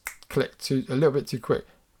just clicked a little bit too quick.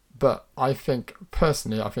 But I think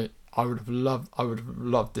personally, I would have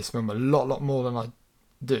loved this film a lot more than I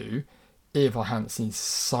do if I hadn't seen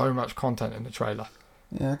so much content in the trailer.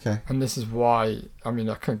 Yeah, okay. And this is why, I mean,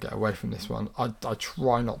 I couldn't get away from this one. I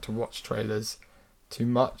try not to watch trailers too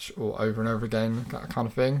much or over and over again, that kind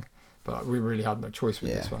of thing. But we really had no choice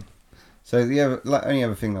with this one. So the only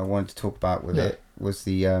other thing that I wanted to talk about with it was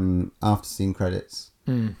the after scene credits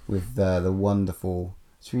with the wonderful.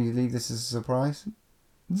 Should we leave this as a surprise?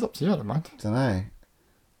 It's up to you, I don't mind. Don't know.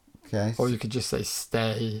 Okay. Or you could just say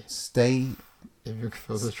stay. Stay. If you could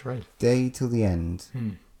feel the trade. Stay till the end.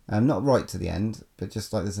 Not right to the end, but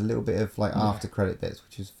just like there's a little bit of like after credit bits,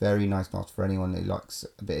 which is very nice not for anyone who likes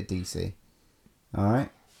a bit of DC. All right.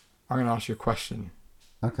 I'm going to ask you a question.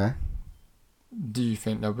 Okay. Do you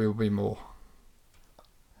think there will be more?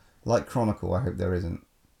 Like Chronicle, I hope there isn't.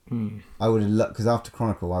 I would have loved, because after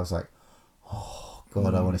Chronicle I was like, oh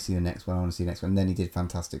god, I want to see the next one. And then he did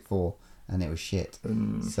Fantastic Four, and it was shit.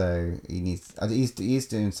 So he's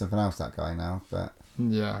doing something else, that guy now. But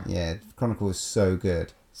yeah, Chronicle was so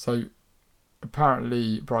good. So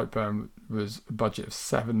apparently Brightburn was a budget of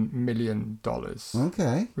 $7 million.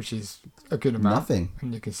 Okay. Which is a good amount. Nothing.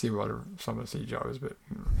 And you can see why some of the CGI was a bit...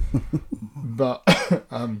 But...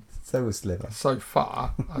 so was Sliver. So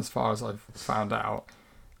far as I've found out,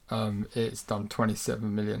 it's done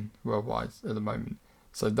 27 million worldwide at the moment.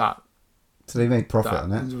 So they made profit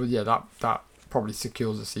on it? Yeah, that probably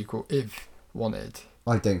secures a sequel if wanted.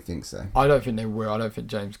 I don't think so. I don't think they will. I don't think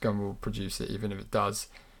James Gunn will produce it, even if it does.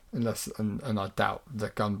 Unless, and I doubt the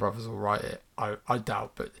Gunn brothers will write it. I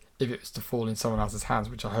doubt, but if it was to fall in someone else's hands,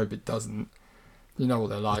 which I hope it doesn't, you know what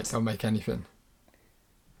they're like, they'll make anything.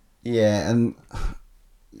 Yeah, and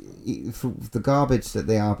for the garbage that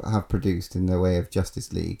they have produced in the way of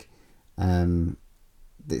Justice League,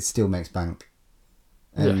 it still makes bank.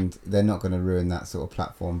 And they're not going to ruin that sort of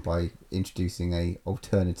platform by introducing a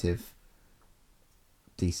alternative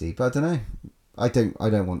DC. But I don't know. I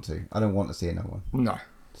don't want to. I don't want to see another one. No.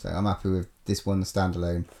 So I'm happy with this one, the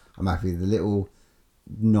standalone. I'm happy with the little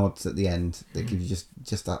nods at the end that give you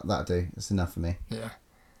just that do. That's enough for me. Yeah.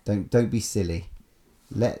 Don't be silly.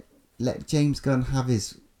 Let James Gunn have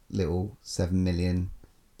his little 7 million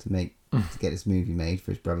to get this movie made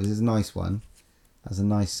for his brothers. It's a nice one. That's a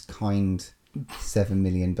nice kind 7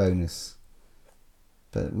 million bonus.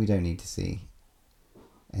 But we don't need to see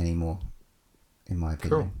any more, in my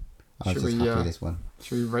opinion. Cool. I was just happy with this one.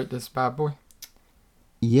 Should we rate this bad boy?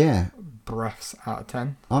 Yeah. Breaths out of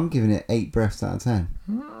 10. I'm giving it 8 breaths out of 10.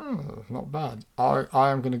 Not bad.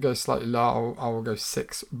 I am going to go slightly lower. I will go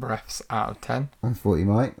 6 breaths out of 10. I thought you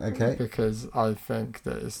might. Okay. Because I think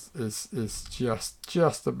that it's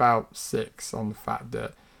just about 6 on the fact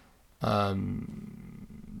that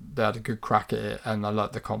they had a good crack at it, and I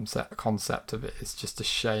like the concept of it. It's just a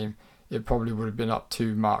shame. It probably would have been up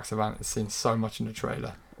 2 marks if I hadn't seen so much in the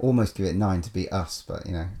trailer. Almost give it 9 to beat Us, but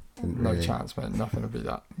no chance, mate. Nothing will beat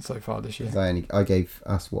that so far this year. I gave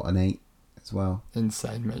Us an 8 as well.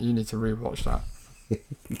 Insane, mate. You need to rewatch that.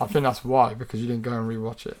 I think that's why, because you didn't go and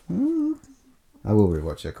rewatch it. I will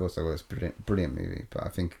rewatch it, of course I will. It's a brilliant movie, but I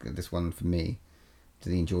think this one for me,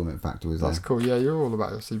 the enjoyment factor was That's there. cool. Yeah, you're all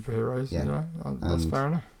about your superheroes. Yeah. You know? That's fair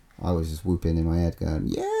enough. I was just whooping in my head going,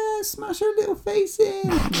 yeah, smash her little face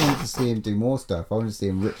in. I wanted to see him do more stuff. I wanted to see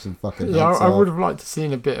him rip some fucking heads I off. would have liked to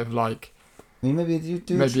seen a bit of like... I mean, maybe you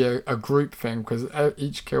do a group thing, because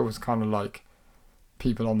each kill was kind of like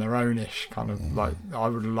people on their own-ish, kind of like... I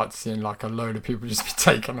would have liked to see like a load of people just be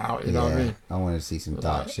taken out, you know what I mean? I wanted to see some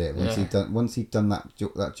dark shit. Once he'd done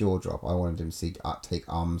that jaw drop, I wanted him to see take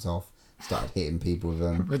arms off, started hitting people with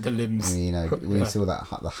them. With the limbs. I mean, when he saw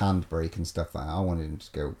the hand break and stuff like that, I wanted him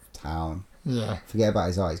to go to town. Yeah. Forget about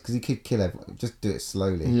his eyes, because he could kill everyone. Just do it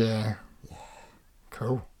slowly. Yeah.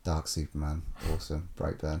 Cool. Dark Superman. Awesome.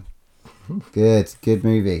 Brightburn. Good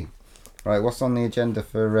movie. Right, what's on the agenda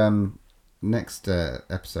for next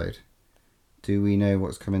episode? Do we know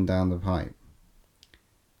what's coming down the pipe?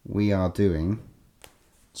 We are doing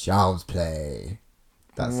Child's Play.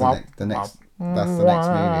 That's the next movie,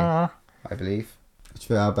 I believe. What do you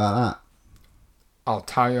feel about that? I'll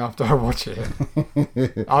tell you after I watch it.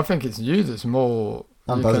 I think it's you that's more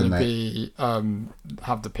I'm going buzzing, to be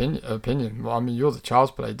have the opinion. Well, I mean, you're the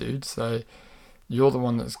Child's Play dude, so you're the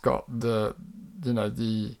one that's got the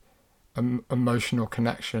emotional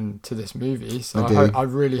connection to this movie. So I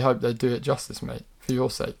really hope they do it justice, mate, for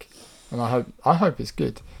your sake. And I hope it's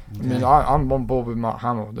good. Okay. I mean, I'm on board with Mark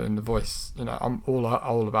Hamill doing the voice. I'm all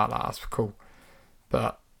about that. That's cool.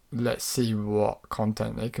 But let's see what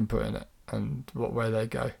content they can put in it and what way they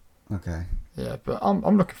go. Okay. Yeah, but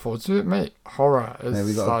I'm looking forward to it, mate. Horror is Yeah,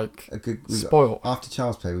 we got like a good spoiled. After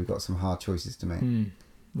Child's Play, we've got some hard choices to make.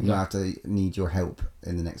 We Yeah. might have to need your help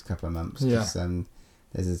in the next couple of months. Yeah.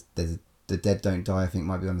 'Cause, there's The Dead Don't Die, I think,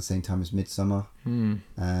 might be on the same time as Midsummer. And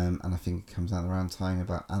I think it comes out around time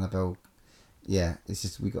about Annabelle. Yeah, it's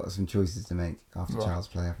just we got some choices to make after Right. Child's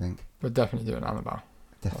Play, I think. We're definitely doing Annabelle.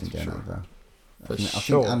 Definitely That's doing for sure. Annabelle. For I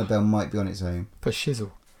sure. think Annabelle might be on its own. For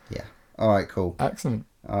shizzle. Yeah. All right, cool. Excellent.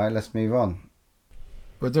 All right, let's move on.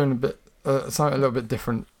 We're doing a bit something a little bit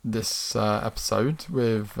different this episode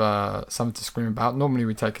with something to scream about. Normally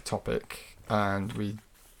we take a topic and we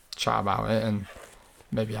chat about it and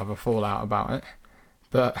maybe have a fallout about it.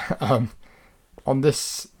 But on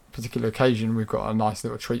this particular occasion, we've got a nice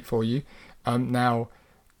little treat for you. Now,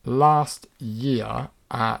 last year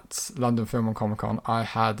at London Film and Comic Con, I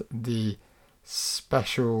had the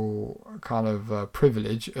special kind of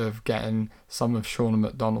privilege of getting some of Shauna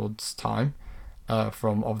McDonald's time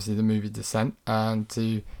from obviously the movie Descent, and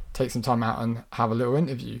to take some time out and have a little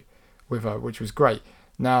interview with her, which was great.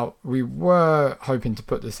 Now, we were hoping to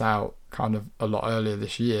put this out kind of a lot earlier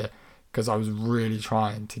this year, because I was really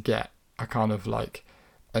trying to get a kind of like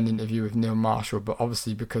an interview with Neil Marshall, but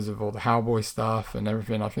obviously because of all the Hellboy stuff and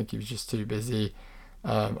everything, I think he was just too busy.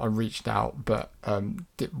 I reached out, but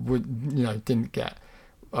didn't get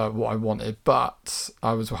what I wanted, but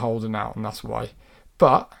I was holding out, and that's why.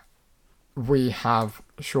 But we have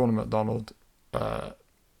Shauna McDonald,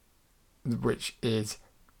 which is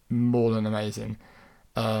more than amazing.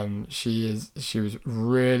 She was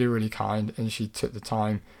really, really kind, and she took the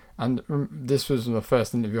time. And this was the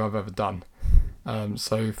first interview I've ever done.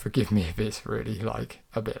 So forgive me if it's really like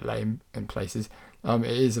a bit lame in places. It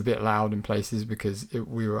is a bit loud in places because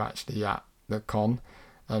we were actually at the con.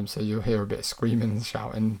 So you'll hear a bit of screaming and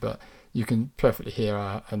shouting, but you can perfectly hear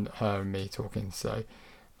her and me talking. So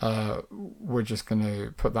we're just going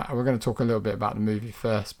to put that. We're going to talk a little bit about the movie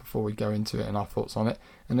first before we go into it and our thoughts on it.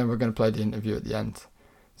 And then we're going to play the interview at the end.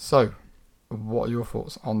 So, what are your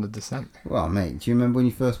thoughts on The Descent? Well, mate, do you remember when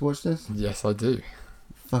you first watched this? Yes, I do.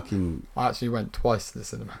 I actually went twice to the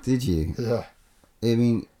cinema. Did you? Yeah. I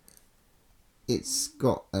mean, it's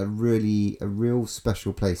got a real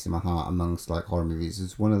special place in my heart amongst like horror movies.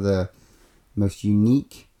 It's one of the most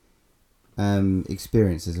unique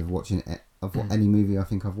experiences of watching any movie I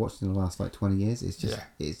think I've watched in the last like 20 years. It's just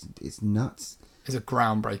it's nuts. It's a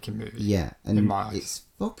groundbreaking movie. Yeah, and in my eyes. It's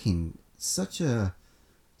fucking such a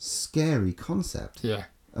scary concept. Yeah.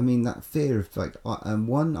 I mean, that fear of like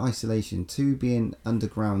one, isolation, two, being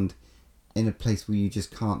underground in a place where you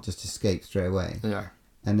just can't just escape straight away. Yeah.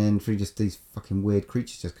 And then through just these fucking weird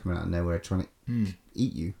creatures just coming out of nowhere trying to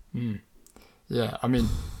eat you. Yeah, I mean,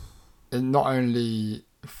 not only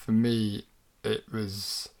for me, it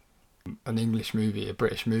was an English movie, a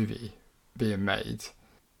British movie being made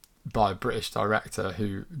by a British director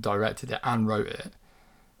who directed it and wrote it.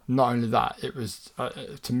 Not only that, it was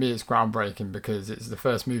to me it's groundbreaking because it's the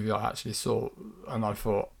first movie I actually saw, and I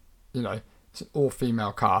thought, it's an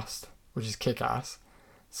all-female cast, which is kick-ass.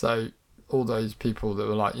 So all those people that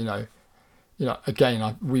were like,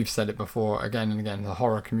 again, we've said it before, again and again, the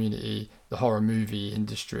horror community, the horror movie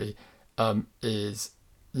industry, is,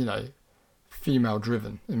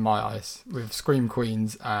 female-driven in my eyes, with scream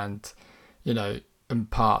queens and, and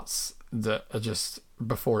parts that are just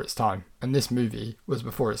before its time, and this movie was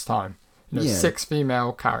before its time. 6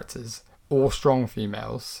 female characters, all strong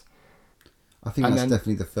females. I think that's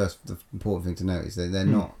definitely the important thing to note is that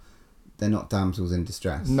they're not damsels in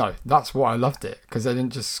distress. No, that's why I loved it, because they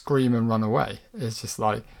didn't just scream and run away. It's just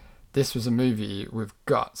like, this was a movie with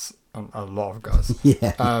guts, a lot of guts.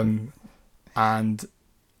 Yeah. And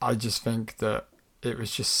I just think that it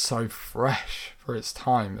was just so fresh for its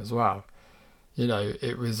time as well.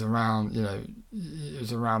 It was around,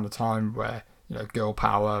 the time where, girl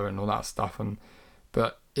power and all that stuff,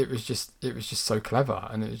 but it was just so clever,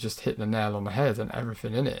 and it just hit the nail on the head, and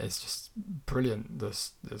everything in it is just brilliant. The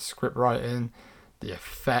script writing, the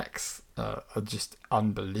effects are just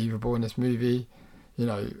unbelievable in this movie.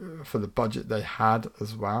 For the budget they had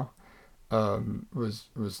as well,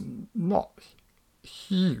 was not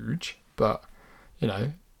huge, but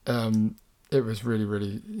it was really,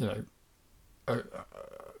 really,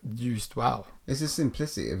 used well. It's the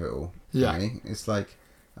simplicity of it all. Yeah. Really. It's like,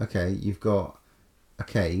 okay, you've got a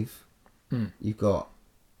cave, you've got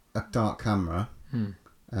a dark camera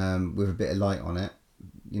with a bit of light on it,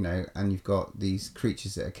 and you've got these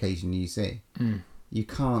creatures that occasionally you see. That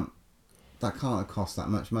can't have cost that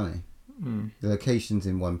much money. The location's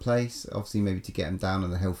in one place, obviously maybe to get them down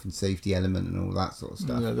on the health and safety element and all that sort of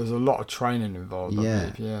stuff. Yeah, there's a lot of training involved. I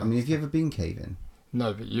believe, yeah. I mean, have you ever been caving?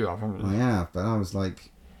 No, but you haven't. I have, but I was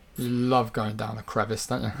like, You love going down a crevice,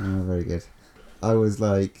 don't you? oh, very good. I was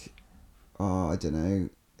like, I don't know,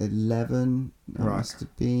 11. That Right. must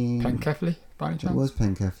have been. Penkethly, by any It chance? was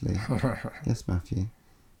Penkethly. Yes, Matthew.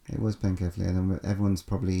 It was Penkethly, and everyone's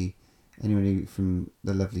probably anybody from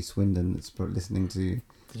the lovely Swindon that's probably listening to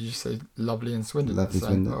Did you say lovely in Swindon? Lovely So-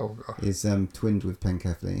 Swindon. Oh, God. is twinned with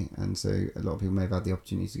Penkethly, and so a lot of people may have had the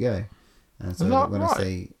opportunity to go. And so Is that when right? I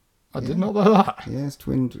say I yeah. did not know that. yeah, it's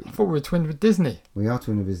twinned. I thought we were twinned with Disney. We are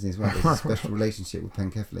twinned with Disney as well. There's a special relationship with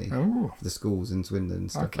Penkethly Oh, for the schools in Swindon and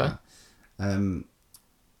stuff Okay. like that.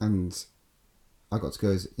 And I got to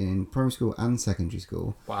go in primary school and secondary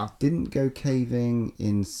school. wow. Didn't go caving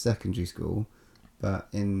in secondary school, but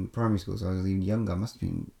in primary school, so I was even younger. I must have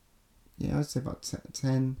been, I'd say about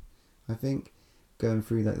 10, I think, going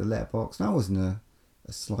through like the letterbox. And I wasn't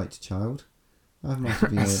a slight child. I might have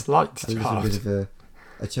been A a slight little child. bit of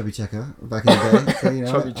a chubby checker back in the day.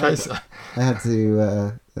 So, Chubby chaser. I had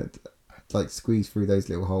to like squeeze through those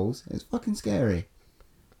little holes. It's fucking scary.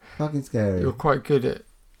 Fucking scary. You're quite good at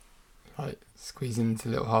like squeezing into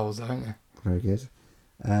little holes, aren't you? Very good.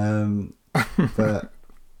 But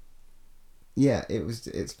yeah,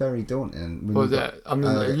 it's very daunting. When Well, you've got, yeah. I mean,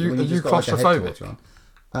 are when you just got, like, a head claustrophobic? torch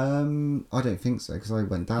on. I don't think so because I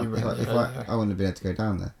went down. You went, If I wouldn't have been able to go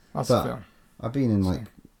down there. That's But- the film. I've been in like,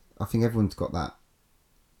 I think everyone's got that.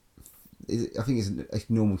 I think it's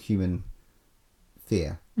a normal human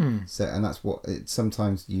fear. Mm. So, and that's what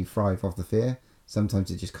sometimes you thrive off the fear.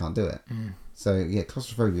 Sometimes you just can't do it. Mm. So yeah,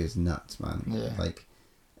 claustrophobia is nuts, man. Yeah. Like,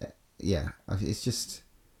 it's just.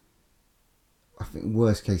 I think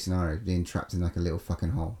worst case scenario is being trapped in like a little fucking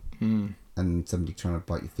hole Mm. and somebody trying to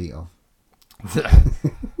bite your feet off. Yeah.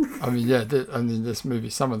 I mean, yeah. This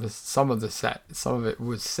movie, some of it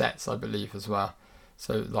was sets, I believe, as well.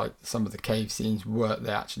 So, like, some of the cave scenes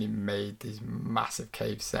they actually made these massive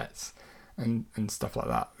cave sets and stuff like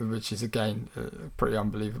that, which is again pretty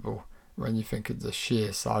unbelievable when you think of the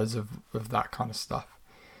sheer size of that kind of stuff.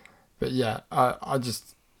 But yeah, I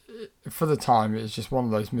just, for the time, it was just one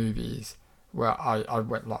of those movies where I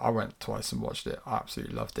went twice and watched it. I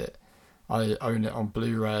absolutely loved it. I own it on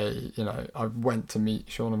Blu-ray. You know, I went to meet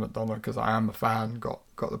Shauna McDonald because I am a fan. Got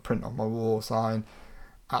the print on my wall sign.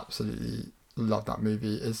 Absolutely love that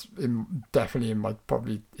movie. It's definitely in my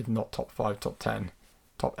probably, if not top 5, top 10,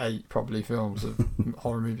 top 8 probably films of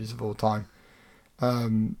horror movies of all time.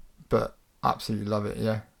 But absolutely love it.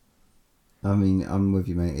 Yeah. I mean, I'm with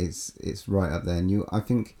you, mate. It's right up there. And I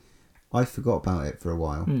think I forgot about it for a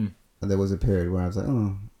while. Mm. And there was a period where I was like,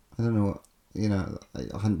 oh, I don't know what,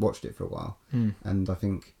 I hadn't watched it for a while. Mm. And I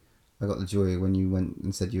think I got the joy when you went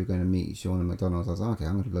and said you were going to meet Shauna McDonald. I was like, okay,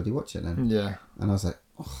 I'm going to bloody watch it then. Yeah. And I was like,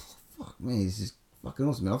 oh, fuck me, this is fucking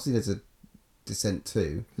awesome. And obviously there's a Descent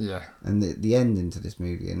 2. Yeah. And the ending to this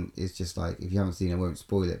movie, and it's just like, if you haven't seen it, I won't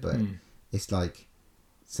spoil it, but it's like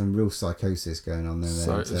some real psychosis going on there.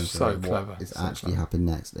 So- in it's terms so of like clever. what is So actually clever. happened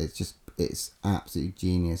next. It's absolutely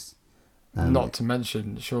genius. Not to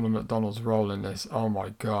mention Shauna McDonald's role in this. Oh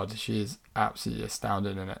my god, she is absolutely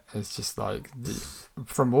astounding in it. It's just like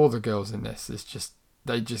from all the girls in this, it's just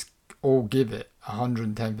they just all give it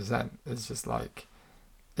 110%. It's just like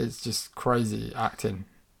it's just crazy acting.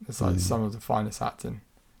 It's like some of the finest acting.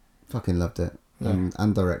 Fucking loved it. Yeah.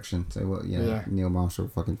 And direction. So what? Yeah. Neil Marshall,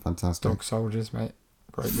 fucking fantastic. Dog Soldiers, mate.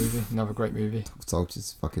 Great movie. Another great movie. Dog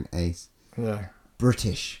Soldiers, fucking ace. Yeah.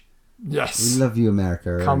 British. Yes. We love you,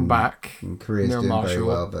 America. Come and, back. And Korea's Neil doing very Marshall.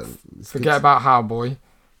 well, but it's Forget good. about Hellboy.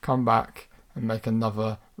 Come back and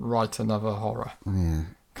write another horror. Oh, yeah.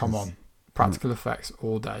 Come It's on. Practical effects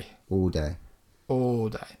all day. all day. All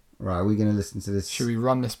day. Right, are we going to listen to this? Should we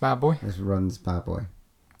run this bad boy? Let's run this bad boy.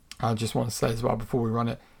 I just want to say as well before we run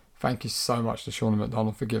it, thank you so much to Shauna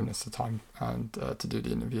McDonald for giving us the time and to do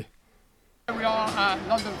the interview. We are at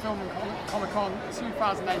London Film and Comic Con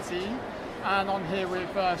 2018 and I'm here with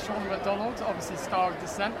Shauna McDonald, obviously star of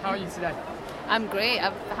Descent. How are you today? I'm great.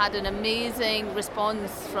 I've had an amazing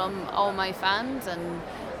response from all my fans and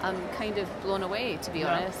I'm kind of blown away, to be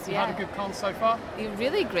honest. You had a good con so far? A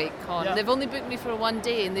really great con. Yeah. They've only booked me for one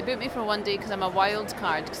day, and they booked me for one day because I'm a wild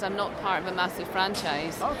card, because I'm not part of a massive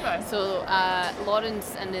franchise. Okay. So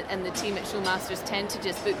Lawrence and the team at Showmasters tend to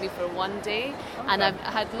just book me for one day, and I've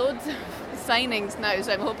had loads of signings now,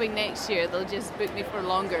 so I'm hoping next year they'll just book me for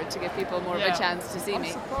longer to give people more of a chance to see I'm me.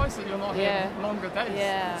 surprised that you're not here longer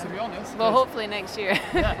days, to be honest. Well, hopefully next year.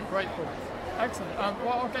 Yeah, grateful. Excellent. Well,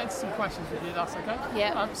 I'll get into some questions with you, that's okay?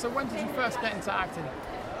 Yeah. So when did you first get into acting?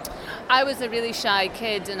 I was a really shy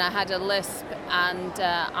kid and I had a lisp and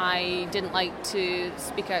I didn't like to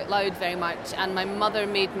speak out loud very much, and my mother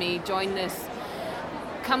made me join this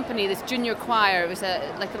company, this junior choir. It was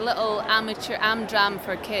like a little amateur am-dram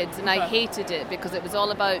for kids, and I hated it because it was all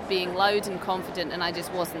about being loud and confident, and I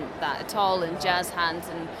just wasn't that at all, and jazz hands,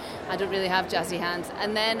 and I don't really have jazzy hands.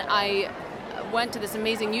 And then I went to this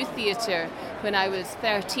amazing youth theatre when I was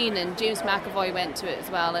 13, and James McAvoy went to it as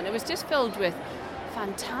well, and it was just filled with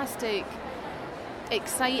fantastic,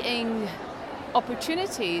 exciting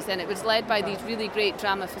opportunities, and it was led by these really great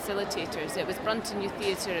drama facilitators. It was Brunton Youth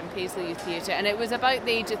Theatre and Paisley Youth Theatre, and it was about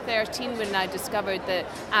the age of 13 when I discovered that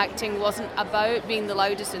acting wasn't about being the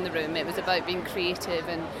loudest in the room. It was about being creative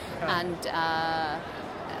and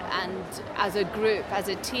as a group, as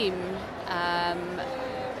a team,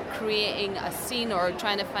 creating a scene or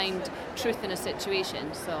trying to find truth in a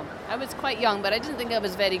situation. So I was quite young, but I didn't think I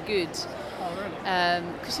was very good. Oh, really?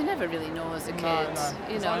 Because you never really know as a kid. No.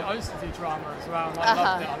 You know. I used to do drama as well, and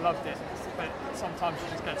I loved it. But sometimes you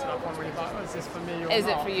just get to that point where you're like, oh, is this for me or is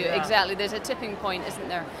not? It for you? Yeah. Exactly. There's a tipping point, isn't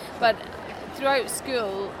there? But throughout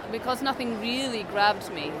school, because nothing really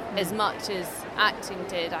grabbed me as much as acting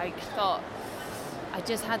did, I thought I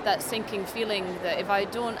just had that sinking feeling that if I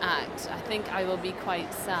don't act, I think I will be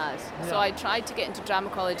quite sad. Yeah. So I tried to get into drama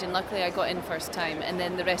college, and luckily I got in first time, and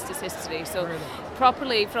then the rest is history. So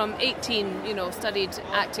properly from 18, studied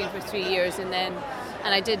acting for 3 years, and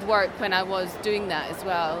I did work when I was doing that as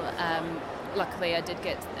well. Luckily I did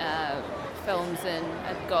get films, and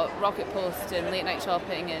I got Rocket Post and Late Night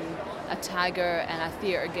Shopping and a Tagger and a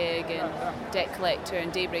theatre gig and Debt Collector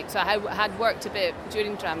and Daybreak. So I had worked a bit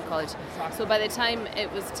during drama college. So by the time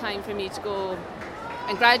it was time for me to go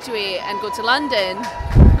and graduate and go to London,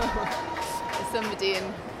 somebody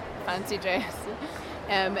in fancy dress,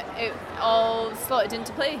 it all slotted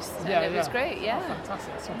into place, and it was great. Yeah. Oh,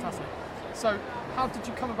 fantastic, it's fantastic. So how did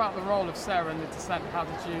you come about the role of Sarah in The Descent? How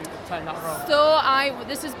did you obtain that role? So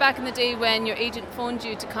this is back in the day when your agent phoned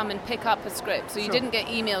you to come and pick up a script. So you didn't get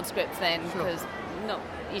emailed scripts then, because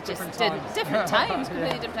you just didn't. Different times,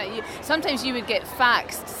 completely different. Sometimes you would get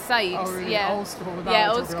faxed sides. Oh, really? Yeah, old school.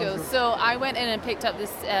 Old school. So I went in and picked up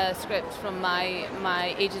this script from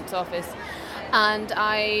my agent's office. And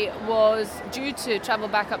I was due to travel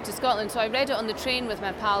back up to Scotland, so I read it on the train with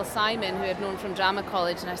my pal Simon, who I'd known from drama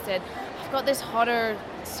college, and I said, I've got this horror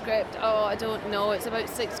script, I don't know, it's about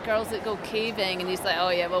 6 girls that go caving, and he's like,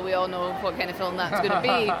 oh yeah, well we all know what kind of film that's going to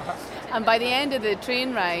be. And by the end of the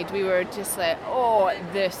train ride, we were just like, oh,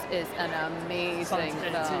 this is an amazing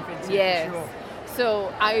film. Yes. Sure.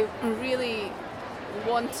 So I really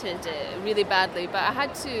wanted it really badly, but I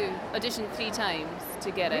had to audition 3 times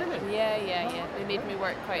to get it. Really? Yeah. They made me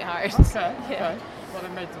work quite hard. Okay. Well, they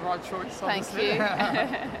made the right choice, obviously.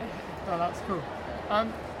 Thank you. Oh, that's cool.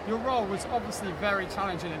 Your role was obviously very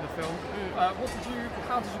challenging in the film. How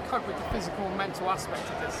did you cope with the physical and mental aspect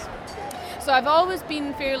of this? So I've always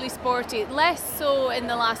been fairly sporty, less so in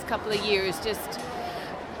the last couple of years, just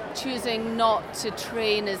choosing not to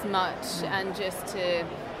train as much and just to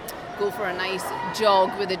go for a nice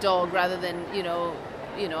jog with a dog rather than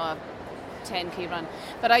a 10k run.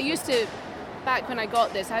 But I used to, back when I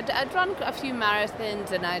got this, I'd run a few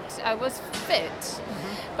marathons and I was fit.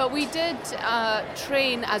 But we did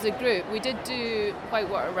train as a group. We did do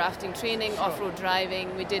whitewater rafting training, off-road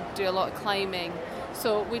driving. We did do a lot of climbing.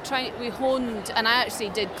 So we honed, and I actually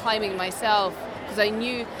did climbing myself because I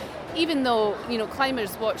knew, even though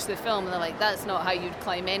climbers watch the film and they're like, that's not how you'd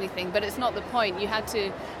climb anything, but it's not the point. You had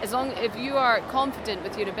to, if you are confident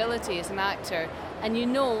with your ability as an actor, and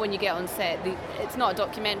when you get on set, it's not a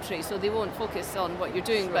documentary, so they won't focus on what you're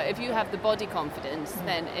doing. But if you have the body confidence,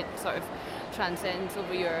 then it sort of transcends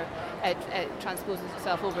over it transposes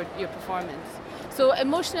itself over your performance. So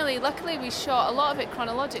emotionally, luckily we shot a lot of it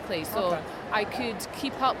chronologically, so I could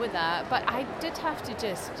keep up with that, but I did have to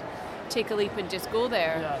just take a leap and just go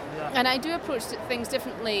there. And I do approach things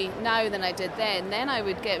differently now than I did then. Then I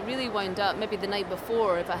would get really wound up maybe the night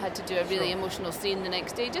before if I had to do a really emotional scene the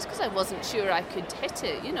next day, just because I wasn't sure I could hit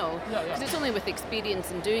it, because it's only with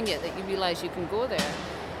experience and doing it that you realise you can go there.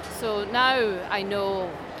 So now I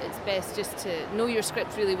know it's best just to know your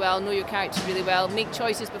script really well, know your character really well, make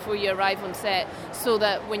choices before you arrive on set, so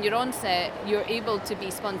that when you're on set, you're able to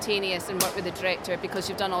be spontaneous and work with the director because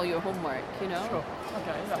you've done all your homework, Sure.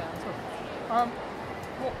 Okay, yeah. Sure.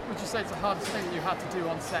 What would you say is the hardest thing that you had to do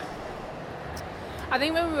on set? I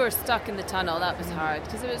think when we were stuck in the tunnel, that was hard,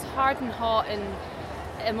 because it was hard and hot, and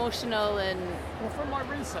emotional and. Well, from my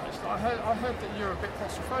research, I heard that you're a bit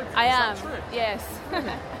claustrophobic. I am. Is that true? Yes.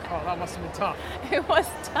 Oh, that must have been tough. It was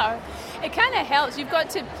tough. It kind of helps. You've got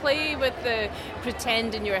to play with the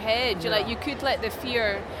pretend in your head. You're like, you could let the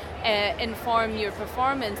fear inform your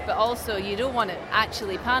performance, but also you don't want to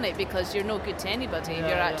actually panic because you're no good to anybody if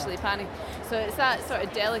you're actually panicking. So it's that sort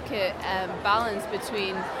of delicate balance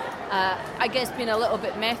between, I guess, being a little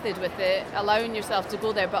bit method with it, allowing yourself to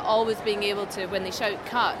go there, but always being able to, when they shout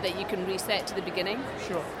cut, that you can reset to the beginning.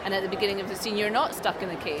 Sure. And at the beginning of the scene, you're not stuck in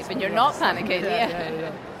the cave and you're not panicking.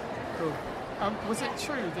 Yeah. Cool. Was it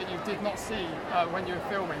true that you did not see, when you were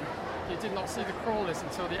filming, you did not see the crawlers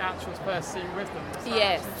until the actual first scene with them?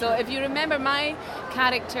 Yes. So if you remember, my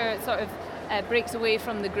character sort of breaks away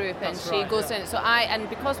from the group and she goes in. So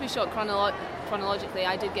because we shot chronologically,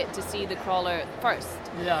 I did get to see the crawler first.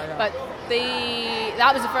 Yeah. But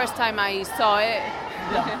that was the first time I saw it.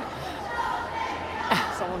 Yeah.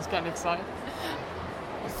 Someone's getting excited.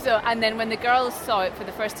 So, and then when the girls saw it for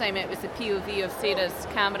the first time, it was the POV of Sarah's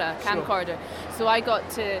camcorder. So I got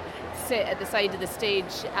to sit at the side of the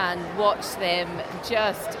stage and watch them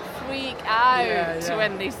just freak out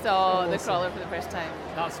when they saw the crawler for the first time.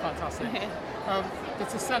 That's fantastic. The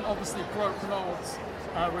Descent obviously broke molds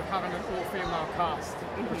with having an all-female cast,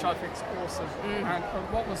 which I think is awesome. And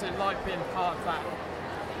what was it like being part of that?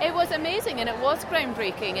 It was amazing and it was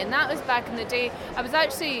groundbreaking, and that was back in the day. I was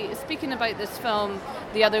actually speaking about this film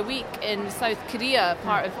the other week in South Korea,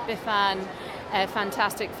 part of Busan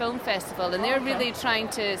Fantastic Film Festival, and they're really trying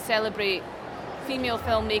to celebrate female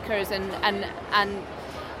filmmakers and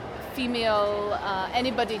female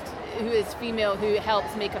anybody who is female who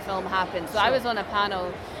helps make a film happen. So I was on a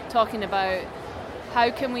panel talking about how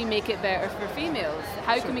can we make it better for females?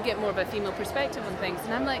 How can we get more of a female perspective on things?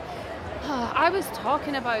 And I'm like, I was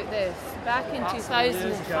talking about this back in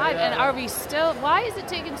 2005, and are we still? Why is it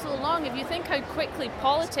taking so long? If you think how quickly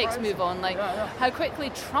politics move on, like how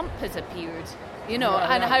quickly Trump has appeared, and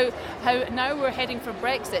how now we're heading for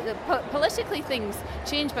Brexit. Politically things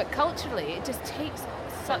change, but culturally it just takes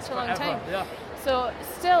such a long time. So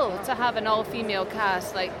still to have an all-female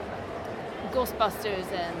cast like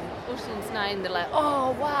Ghostbusters and Ocean's 9, they're like,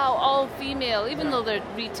 oh wow, all female, even though they're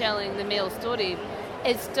retelling the male story.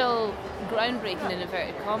 It's still groundbreaking in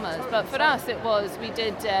inverted commas, but for us it was we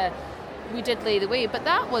did lay the way. But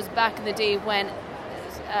that was back in the day when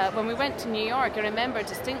we went to New York. I remember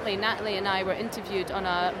distinctly Natalie and I were interviewed on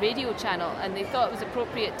a radio channel, and they thought it was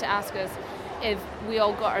appropriate to ask us if we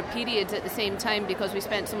all got our periods at the same time because we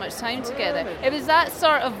spent so much time together. It was that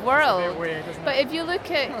sort of world. It's a bit weird, isn't but it? if you look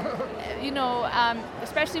at,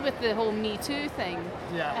 especially with the whole Me Too thing.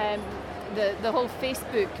 The whole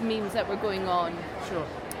Facebook memes that were going on. Sure.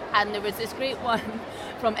 And there was this great one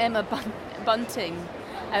from Emma Bunting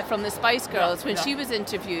from the Spice Girls when she was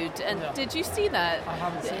interviewed. And did you see that? I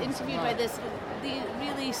haven't seen it. Interviewed by this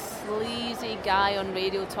really sleazy guy on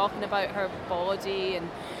radio talking about her body.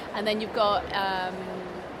 And then you've got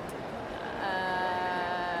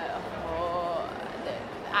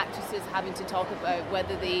actresses having to talk about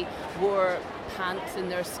whether they wore pants in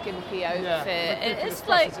their skimpy outfit. It's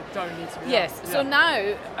like don't need to be So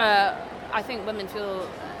now I think women feel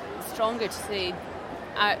stronger to say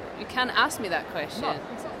you can't ask me that question. No,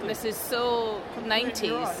 exactly. This is so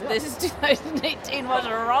 90s. Right, This is 2018. What's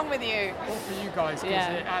wrong with you? Or for you guys,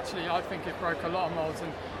 because it actually, I think it broke a lot of molds,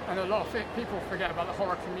 and a lot of people forget about the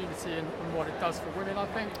horror community and what it does for women, I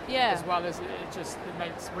think, as well as it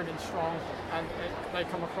makes women strong, and they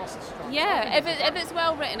come across as strong. Yeah, if it's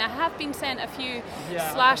well written. I have been sent a few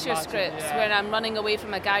slasher scripts where I'm running away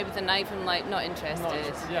from a guy with a knife and like, not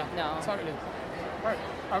interested. No. Totally. Right.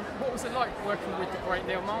 What was it like working with the great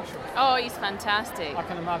Neil Marshall? Oh, he's fantastic. I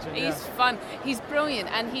can imagine. He's fun. He's brilliant,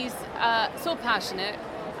 and he's so passionate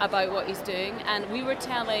about what he's doing. And we were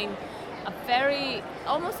telling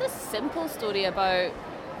almost a simple story about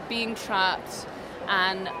being trapped,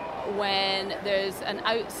 and when there's an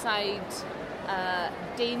outside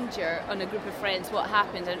danger on a group of friends, what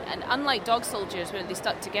happened. And unlike Dog Soldiers, where they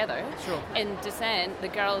stuck together, in Descent, the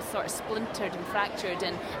girls sort of splintered and fractured,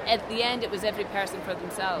 and at the end it was every person for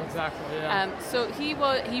themselves. Exactly, yeah. So he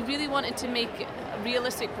really wanted to make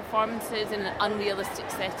realistic performances in an unrealistic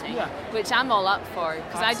setting, which I'm all up for,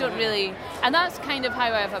 because I don't really, and that's kind of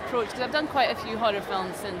how I've approached, because I've done quite a few horror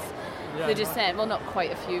films since The Descent. Well, not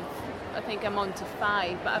quite a few. I think I'm on to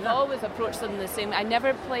 5, but I've always approached them the same. I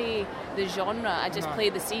never play the genre, I just play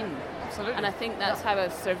the scene. Absolutely. And I think that's how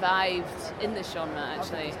I've survived in this genre,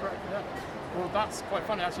 actually. Well, that's quite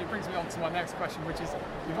funny. Actually, it brings me on to my next question, which is,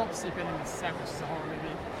 you've obviously been in The Descent, which is a horror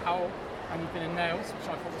movie, and you've been in Nails, which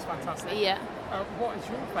I thought was fantastic. Yeah. What is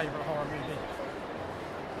your favourite horror movie?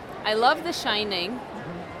 I love The Shining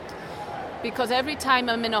because every time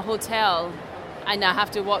I'm in a hotel and I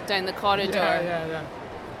have to walk down the corridor. Yeah. You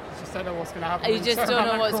just don't know what's going to happen. You just don't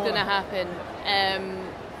know what's going to happen.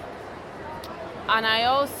 And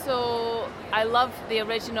I love the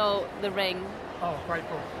original The Ring. Oh, great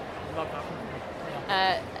book. I love that one.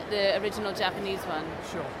 The original Japanese one.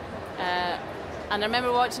 Sure. And I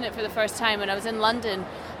remember watching it for the first time when I was in London,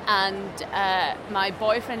 and my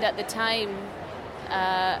boyfriend at the time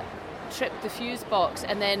tripped the fuse box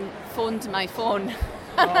and then phoned my phone.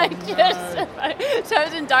 So I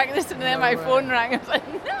was in darkness, and then my phone rang. I was like,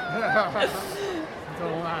 no.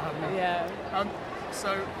 Don't want that happening. Yeah.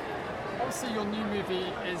 So, obviously, your new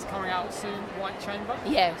movie is coming out soon, White Chamber.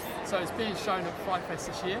 Yes. So it's being shown at Fright Fest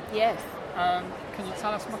this year. Yes. Can you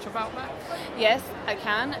tell us much about that? Yes, I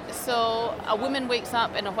can. So a woman wakes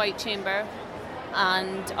up in a white chamber,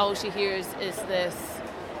 and all she hears is this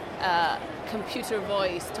computer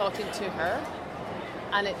voice talking to her,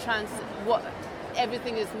 and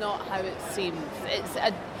everything is not how it seems. It's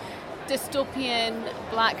a dystopian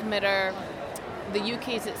Black Mirror. The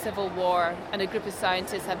UK is at civil war, and a group of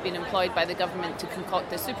scientists have been employed by the government to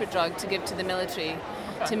concoct a super drug to give to the military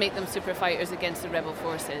to make them super fighters against the rebel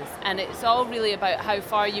forces. And it's all really about how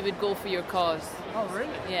far you would go for your cause. Oh,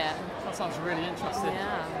 really? Yeah. That sounds really interesting.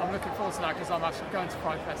 Yeah. I'm looking forward to that because I'm actually going to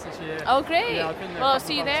Fright Fest this year. Oh, great. Yeah, I've been there well, I'll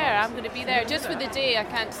see you there. Times. I'm going to be there. Just for the day, I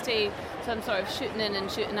can't stay, so I'm sort of shooting in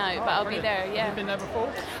and shooting out, but I'll brilliant. be there, yeah. Have you been there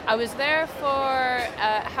before? I was there for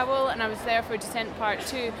Howl, and I was there for Descent Part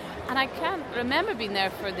 2, and I can't remember being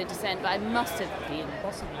there for the Descent, but I must have been.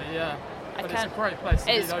 Possibly, yeah. But it's a great place to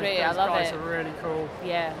be. It's great, I love it. Those guys are really cool.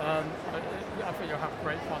 Yeah. I think you'll have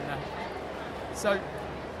great fun there. So,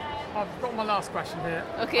 I've got my last question here.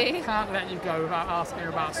 Okay. I can't let you go without asking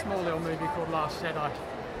about a small little movie called Last Jedi.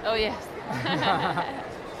 Oh, yes.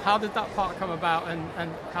 How did that part come about,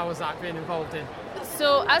 and how was that being involved in?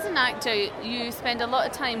 So, as an actor, you spend a lot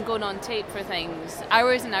of time going on tape for things,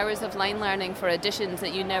 hours and hours of line learning for auditions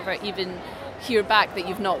that you never even hear back that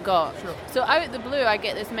you've not got. Sure. So out of the blue, I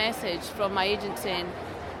get this message from my agent saying,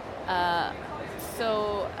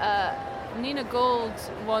 Nina Gold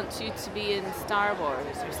wants you to be in Star Wars.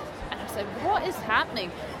 And I was like, what is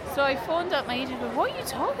happening? So I phoned up my agent and said, what are you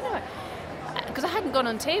talking about? Because I hadn't gone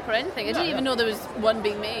on tape or anything. I didn't even know there was one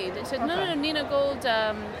being made. And said, no, Nina Gold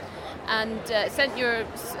sent your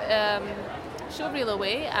showreel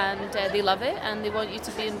away, and they love it, and they want you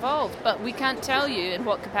to be involved, but we can't tell you in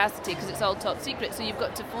what capacity because it's all top secret, so you've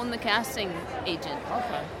got to phone the casting agent.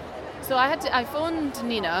 Okay. So I phoned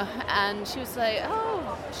Nina, and she was like,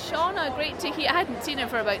 oh, Shauna, great to hear. I hadn't seen her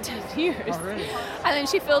for about 10 years. Oh, really? And then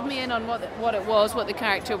she filled me in on what it was, what the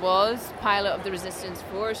character was, pilot of the Resistance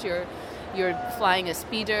Force, you're flying a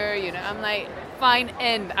speeder, I'm like, fine,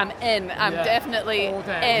 I'm in. I'm definitely in.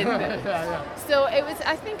 Yeah. So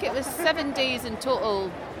I think it was 7 days in total,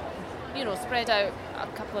 spread out a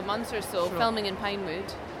couple of months or so, filming in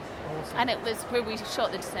Pinewood. Awesome. And it was where we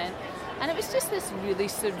shot The Descent. And it was just this really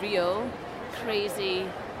surreal, crazy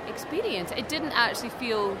experience. It didn't actually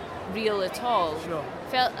feel real at all. Sure.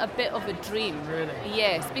 Felt a bit of a dream. Really?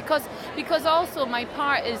 Yes, because also my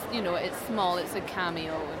part is, it's small, it's a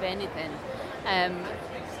cameo, if anything.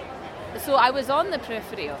 So I was on the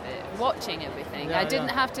periphery of it, watching everything. I didn't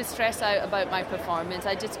have to stress out about my performance.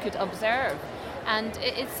 I just could observe. And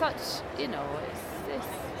it's such, it's this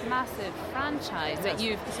massive franchise that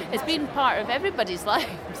it's been part of everybody's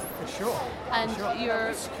lives. For sure. And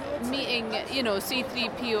you're meeting,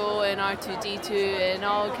 C-3PO and R2-D2 and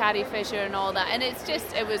all Carrie Fisher and all that. And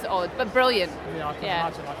it was odd, but brilliant. Yeah, I can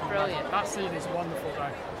imagine. Brilliant. That scene is wonderful,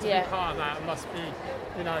 though. To be part of that must be,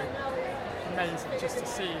 amazing just to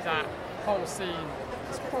see that whole scene.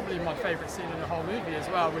 It's probably my favourite scene in the whole movie as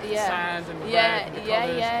well, with the sand and the red and the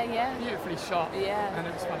colours. Yeah. Beautifully shot, and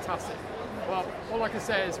it was fantastic. Well, all I can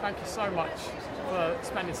say is thank you so much for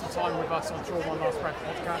spending some time with us on Draw One Last Breath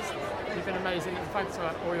podcast. You've been amazing, and thanks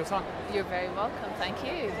for all your time. You're very welcome. Thank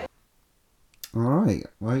you. All right.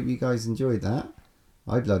 Well, I hope you guys enjoyed that.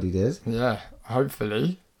 I bloody did. Yeah.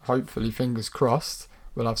 Hopefully, fingers crossed,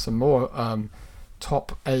 we'll have some more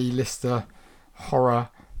top A-lister horror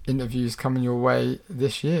interviews coming your way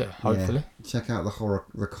this year, hopefully. Yeah. Check out the horror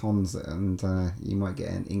recons, and you might get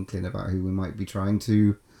an inkling about who we might be trying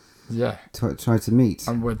to try to meet.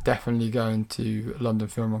 And we're definitely going to London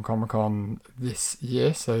Film and Comic Con this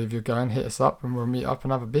year, so if you're going, hit us up and we'll meet up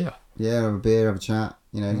and have a beer. Yeah, have a beer, have a chat.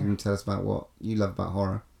 You can tell us about what you love about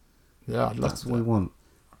horror. Yeah, I'd love That's what we want.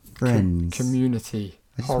 Friends. Community.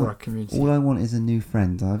 Horror community. All I want is a new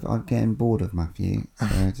friend. I'm getting bored of Matthew, so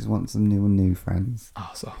I just want some new friends.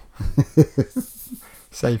 Oh, so.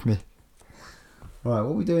 Save me. Right,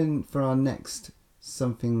 what are we doing for our next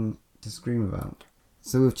Something to Scream About?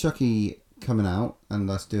 So with Chucky coming out and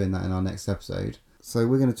us doing that in our next episode, so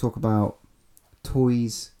we're going to talk about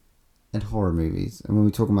toys and horror movies. And when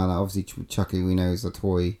we talk about that, obviously Chucky we know is a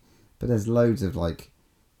toy, but there's loads of like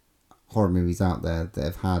horror movies out there that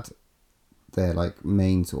have had their like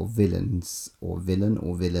main sort of villains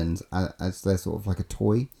as their sort of like a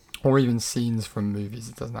toy. Or even scenes from movies.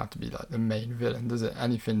 It doesn't have to be like the main villain, does it?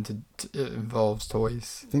 Anything it involves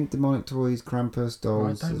toys. Think demonic toys, Krampus,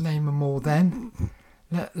 dolls. Right, don't name them all then.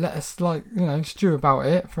 Let us stew about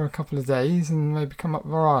it for a couple of days and maybe come up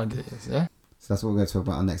with our ideas, yeah? So that's what we're going to talk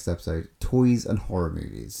about on next episode. Toys and horror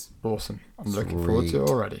movies. Awesome. I'm looking forward to it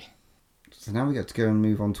already. So now we get to go and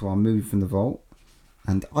move on to our movie from the vault.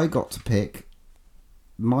 And I got to pick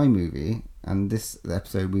my movie. And this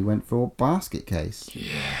episode we went for Basket Case.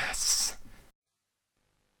 Yes.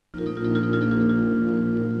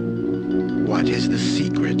 What is the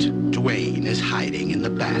secret Dwayne is hiding in the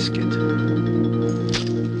basket?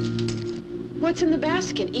 What's in the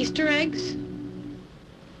basket? Easter eggs?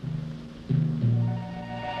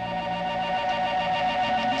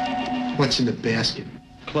 What's in the basket?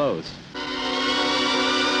 Clothes.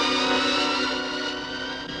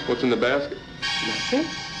 What's in the basket? Nothing.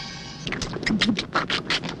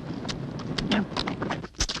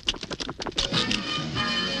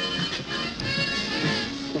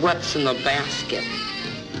 What's in the basket?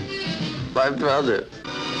 My brother.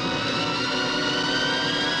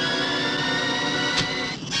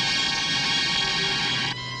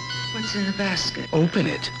 What's in the basket? Open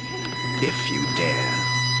it, if you dare.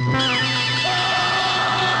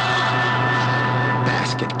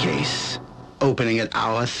 Basket Case, opening at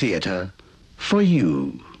our theater for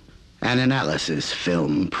you. An analysis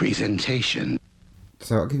film presentation.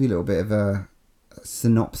 So I'll give you a little bit of a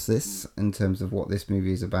synopsis in terms of what this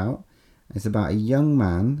movie is about. It's about a young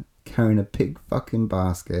man carrying a big fucking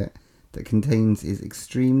basket that contains his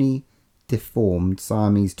extremely deformed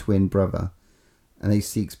Siamese twin brother, and he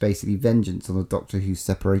seeks basically vengeance on the doctor who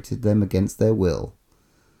separated them against their will.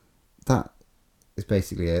 That is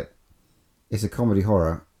basically it. It's a comedy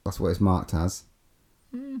horror. That's what it's marked as.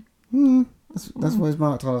 That's what it's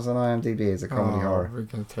marked on as on IMDb, as a comedy horror. We're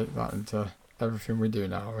going to take that into everything we do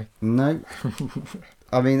now, are we? No.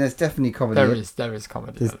 I mean, there's definitely comedy. There is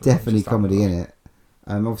comedy. There's definitely comedy in it.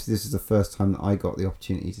 Obviously, this is the first time that I got the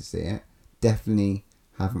opportunity to see it. Definitely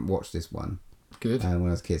haven't watched this one. Good. When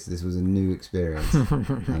I was a kid, so this was a new experience.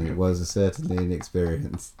 And it was certainly an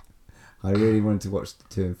experience. I really wanted to watch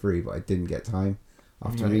 2 and 3, but I didn't get time.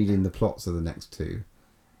 After reading the plots of the next 2,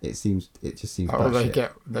 it just seems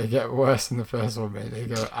they get worse than the first one, mate. They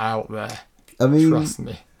go out there. I mean, trust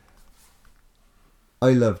me.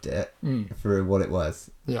 I loved it for what it was.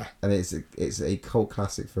 Yeah. And it's a cult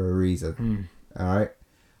classic for a reason. All right.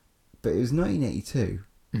 But it was 1982.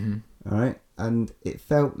 All right. And it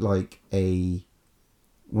felt like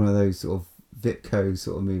one of those sort of Vipco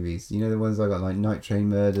sort of movies. You know, the ones I got like Night Train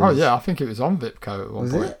Murders. Oh yeah, I think it was on Vipco at one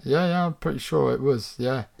point. Was it? Yeah, I'm pretty sure it was.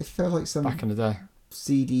 Yeah. It felt like some back in the day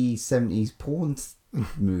CD 70s porn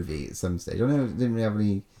movie at some stage. I know it didn't really have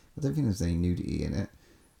any. I don't think there was any nudity in it.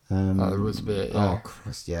 There was a bit. Yeah. Oh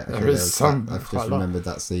Christ, yeah. Okay, there is some. I've just remembered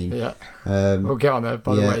that scene. Yeah. We'll get on there.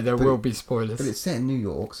 By the way, there will be spoilers. But it's set in New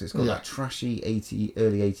York, so it's got that trashy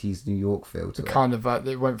early 80s New York feel to it. Kind of like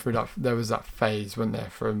it went through that. There was that phase, wasn't there,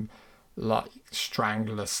 from like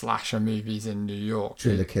strangler slasher movies in New York,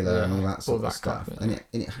 Thriller Killer, and all that sort of stuff. And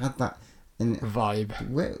it had that vibe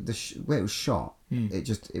where it was shot.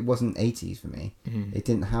 It wasn't 80s for me. It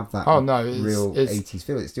didn't have that real 80s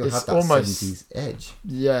feel. It still had that almost 70s edge.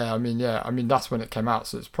 Yeah, I mean that's when it came out,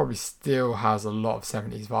 so it probably still has a lot of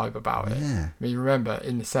 70s vibe about it. Yeah. I mean, remember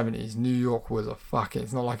in the 70s, New York was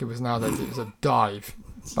it's not like it was nowadays. It was a dive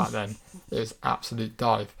back then. It was absolute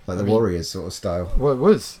dive. Like the Warriors sort of style. Well, it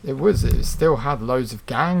was. It still had loads of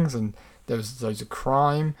gangs and there was loads of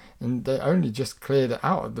crime, and they only just cleared it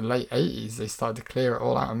out at the late 80s. They started to clear it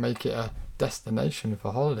all out and make it a destination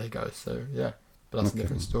for holiday goers. So yeah, but that's a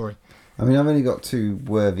different story. I mean, I've only got 2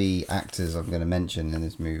 worthy actors I'm going to mention in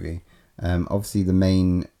this movie. Obviously, the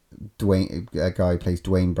main guy who plays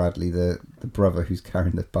Dwayne Bradley, the brother who's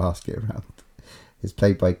carrying the basket around, is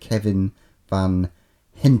played by Kevin Van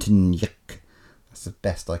Hentenjek. That's the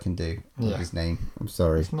best I can do with his name. I'm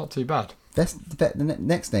sorry. It's not too bad. The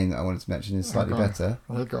next name that I wanted to mention is slightly better.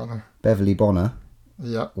 Go on. Beverly Bonner.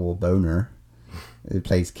 Yeah. Or Boner, who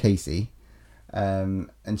plays Casey. And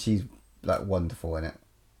she's like wonderful in it.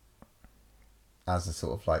 As a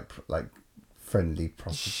sort of like friendly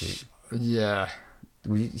prostitute. Yeah.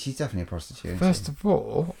 She's definitely a prostitute. First of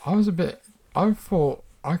all, I thought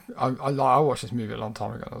I watched this movie a long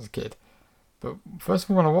time ago when I was a kid. But first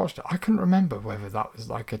of all, when I watched it, I couldn't remember whether that was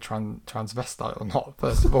like a transvestite or not.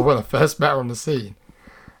 First of all, when I first met her on the scene.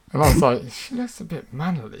 And I was like, she looks a bit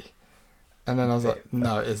manly. And then I was like,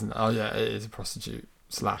 no, it isn't. Oh, yeah, it is a prostitute /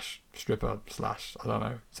 stripper / I don't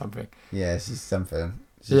know, something. Yeah, she's something.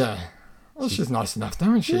 Well, she's nice enough,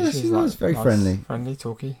 isn't she? Yeah, she's nice, very nice, friendly. Friendly,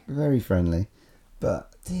 talky. Very friendly.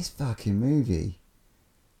 But this fucking movie,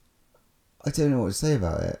 I don't know what to say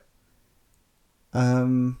about it.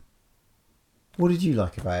 What did you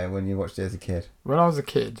like about it when you watched it as a kid? When I was a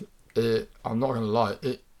kid, I'm not going to lie,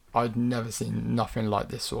 I'd never seen nothing like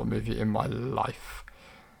this sort of movie in my life.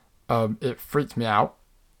 It freaked me out.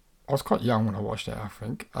 I was quite young when I watched it, I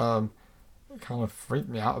think. It kind of freaked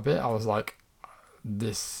me out a bit. I was like,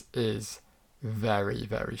 this is very,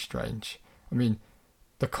 very strange. I mean,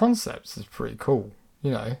 the concept is pretty cool,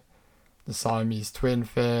 you know. The Siamese twin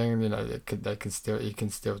thing, you know, he can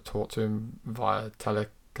still talk to him via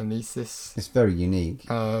telekinesis. It's very unique.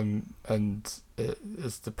 And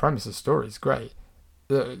it's the premise of the story is great.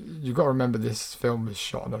 You've got to remember this film was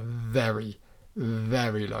shot on a very,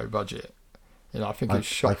 very low budget. You know, I think it was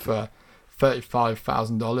shot for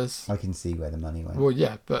 $35,000. I can see where the money went. Well,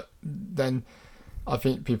 yeah, but then I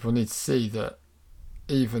think people need to see that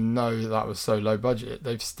even though that was so low budget,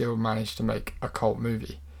 they've still managed to make a cult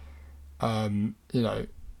movie. You know,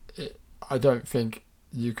 I don't think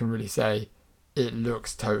you can really say it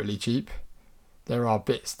looks totally cheap. There are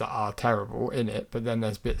bits that are terrible in it, but then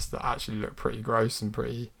there's bits that actually look pretty gross and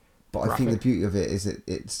pretty But graphic. I think the beauty of it is that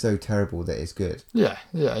it's so terrible that it's good. Yeah.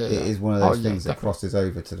 It is one of those things that crosses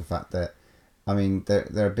over to the fact that, I mean,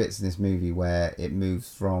 there are bits in this movie where it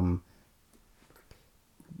moves from,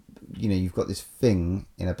 you know, you've got this thing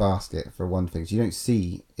in a basket for one thing, so you don't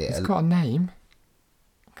see it. It's got a name.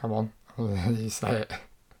 Come on, you say it.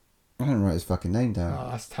 I don't write his fucking name down. Oh,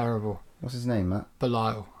 that's terrible. What's his name, Matt?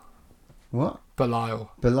 Belial. What?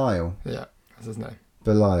 Belial. Belial. Yeah, that's his name.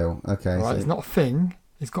 Belial. Okay. Right, it's not a thing.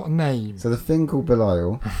 It's got a name. So the thing called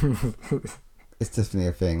Belial, it's definitely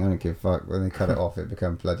a thing. I don't give a fuck. When they cut it off, it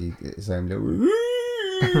becomes bloody its own little.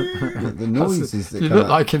 The noises that you come look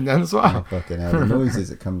out, like him then as well. Oh, fucking hell! The noises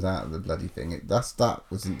that comes out of the bloody thing. That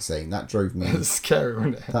was insane. That drove me. It's scary,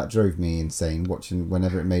 wasn't it? That drove me insane watching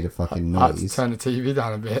whenever it made a fucking I had to noise. turn the TV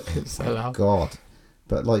down a bit. It's so loud. God,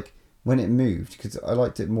 but like when it moved, because I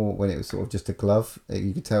liked it more when it was sort of just a glove.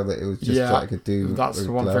 You could tell that it was just like a dude. That's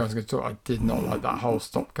the one thing I was going to talk. I did not like that whole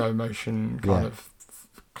stop-go motion kind of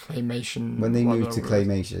claymation. When they moved to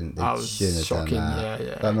claymation, they shouldn't have shocking. done that.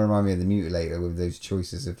 Yeah. That reminded me of the Mutilator with those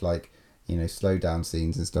choices of like, you know, slow down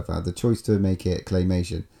scenes and stuff. The choice to make it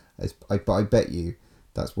claymation, but I bet you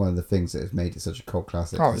that's one of the things that has made it such a cult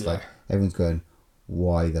classic. It's like everyone's going,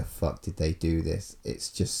 why the fuck did they do this? It's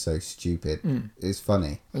just so stupid. It's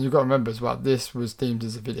funny. And you've got to remember as well, this was deemed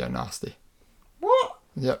as a video nasty. What?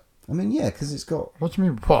 Yep. I mean, yeah, because it's got... What do you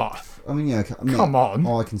mean, what? I mean, yeah... Come on.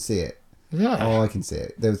 Oh, I can see it. Yeah. Oh, I can see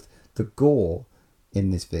it. There's the gore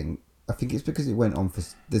in this thing. I think it's because it went on for...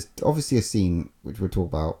 There's obviously a scene which we'll talk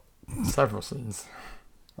about. Several scenes.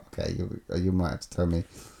 Okay, you might have to tell me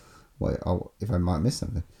if I might miss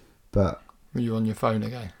something. But... Were you on your phone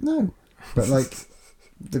again? No. But like...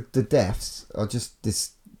 The deaths are just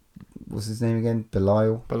this... What's his name again?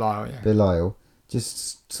 Belial? Belial, yeah. Belial.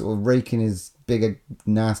 Just sort of raking his bigger,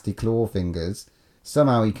 nasty claw fingers.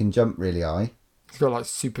 Somehow he can jump really high. He's got like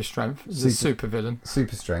super strength. He's a super villain.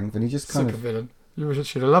 Super strength. And he just kind super villain. You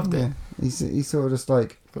should have loved it. Yeah. He's sort of just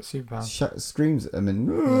like... Got superpowers. Screams at him and...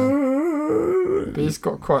 Yeah. But he's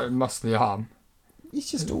got quite a muscly arm.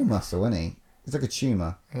 He's just all muscle, isn't he? He's like a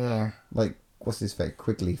tumour. Yeah. Like... What's his face?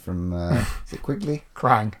 Quigley from... is it Quigley?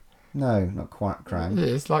 Krang. No, not quite Krang.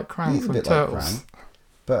 Yeah, it's like Krang He's from a bit Turtles. like Krang.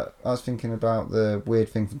 But I was thinking about the weird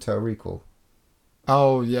thing from Total Recall.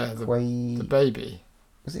 Oh, yeah. The baby.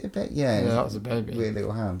 Was it a bit? Yeah. Yeah, that was a baby. Weird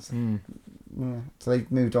little hands. Yeah. So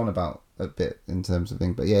they've moved on about a bit in terms of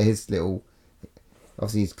thing. But yeah, his little...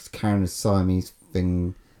 Obviously, he's carrying a Siamese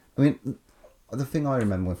thing. I mean, the thing I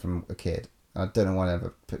remember from a kid, I don't know why I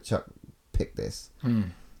ever picked this.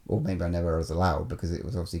 Or maybe I never was allowed because it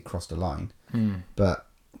was obviously crossed a line. But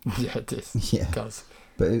yeah, it is. Yeah, it does.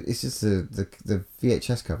 But it's just the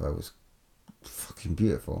VHS cover was fucking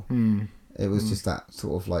beautiful. It was just that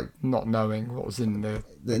sort of like not knowing what was in the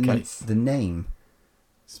case. The name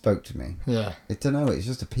spoke to me. Yeah. I don't know. It's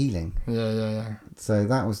just appealing. Yeah. So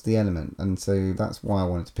that was the element, and so that's why I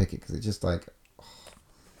wanted to pick it because it's just like.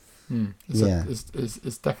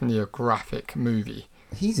 It's definitely a graphic movie.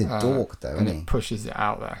 He's a dork, though, and isn't he? It pushes it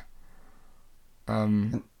out there.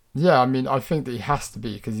 Yeah, I mean, I think that he has to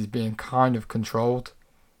be because he's being kind of controlled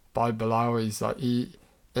by Belial. He's like he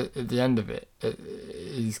at the end of it,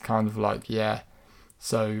 he's kind of like, yeah,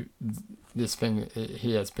 so this thing,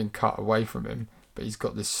 he has been cut away from him, but he's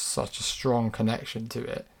got such a strong connection to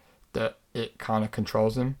it that it kind of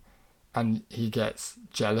controls him, and he gets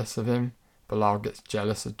jealous of him. Bilal gets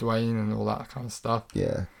jealous of Dwayne and all that kind of stuff.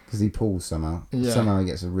 Yeah, because he pulls somehow. Yeah. Somehow he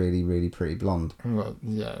gets a really, really pretty blonde. Well,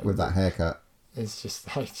 yeah. With that haircut. It's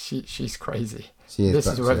just like, she's crazy. She is. This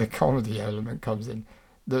is where the comedy element comes in.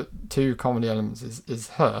 The two comedy elements is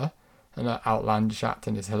her, and her outlandish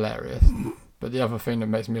acting is hilarious. But the other thing that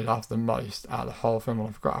makes me laugh the most out of the whole film, and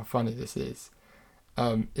I forgot how funny this is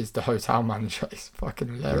the hotel manager. It's fucking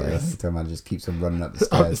hilarious. Yeah, the hotel manager just keeps on running up the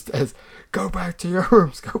stairs. Up the stairs. Go back to your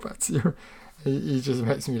rooms. Go back to your. He just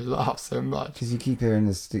makes me laugh so much. Because you keep hearing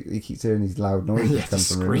these loud noises yeah, come from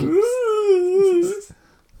screams.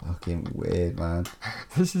 Fucking weird, man.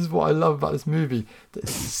 This is what I love about this movie.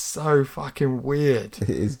 It's so fucking weird. It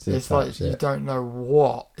is just it's like you don't know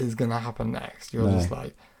what is going to happen next. You're just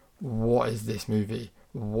like, what is this movie?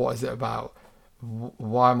 What is it about?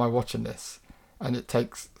 Why am I watching this? And it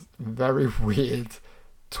takes very weird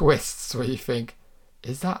twists where you think,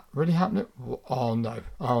 is that really happening? Oh no.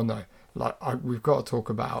 Like we've got to talk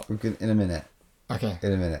about. In a minute. Okay.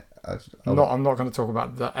 In a minute. I'm not going to talk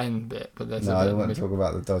about the end bit, but there's. No, I don't want to talk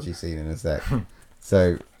about the dodgy scene in a sec.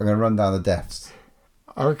 So I'm going to run down the deaths.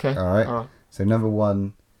 Okay. All right. So number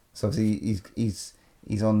one. So obviously he's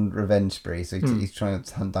on revenge spree. So he's trying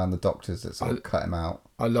to hunt down the doctors that sort of cut him out.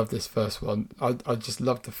 I love this first one. I just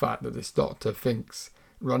love the fact that this doctor thinks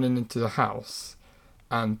running into the house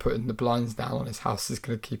and putting the blinds down on his house is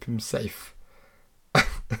going to keep him safe.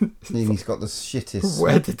 He's got the shittest.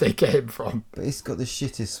 Where did they get him from? But it's got the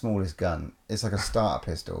shittest, smallest gun. It's like a starter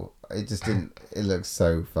pistol. It just didn't. It looks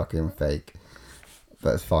so fucking fake.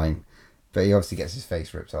 But it's fine. But he obviously gets his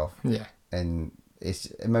face ripped off. Yeah. And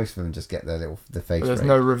most of them just get the face. But there's ripped.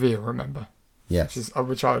 no reveal. Remember? Yes.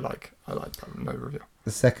 Which I like. I like that. No reveal.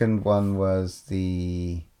 The second one was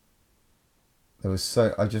all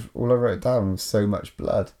I wrote down was so much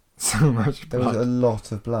blood. So much blood. There was a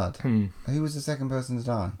lot of blood. Who was the second person to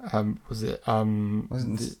die? Was it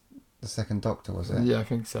wasn't the second doctor, was it? Yeah, I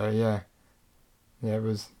think so, yeah. Yeah, it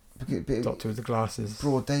was doctor with the glasses.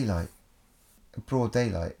 Broad daylight.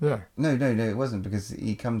 Yeah. No, it wasn't, because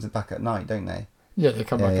he comes back at night, don't they? Yeah, they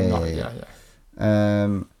come back at night,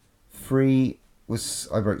 yeah. 3 was,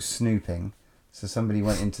 I wrote snooping. So somebody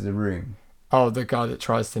went into the room. Oh, the guy that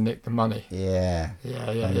tries to nick the money. Yeah.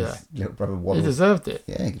 Yeah. Little brother waddles. He deserved it.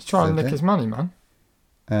 Yeah, he's trying to nick his money, man.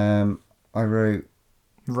 I wrote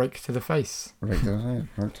rake to the face. Rake to the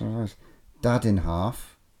face. Dad in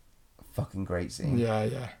half. Fucking great scene.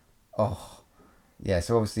 Yeah. Oh, yeah.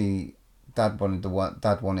 So obviously, Dad wanted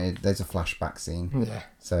there's a flashback scene. Yeah.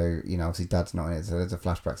 So obviously Dad's not in it. So there's a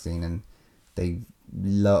flashback scene, and they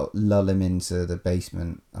lull him into the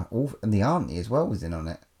basement. And the auntie as well was in on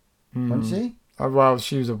it. Wasn't she? Oh, well,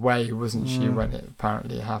 she was away, wasn't she, when it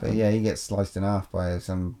apparently happened? But yeah, he gets sliced in half by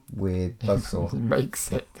some weird buzzsaw. He makes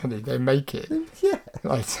it, doesn't he? They make it. Yeah.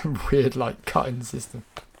 Like some weird, cutting system.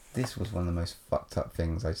 This was one of the most fucked up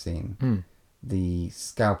things I've seen. The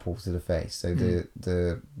scalpel to the face. So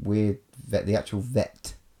the weird the actual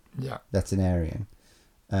veterinarian.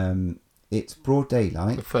 It's broad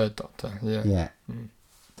daylight. The third doctor, yeah. Yeah.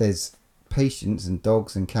 There's patients and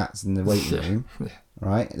dogs and cats in the waiting room. Yeah.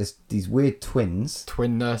 Right? There's these weird twin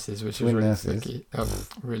nurses, which is really freaky.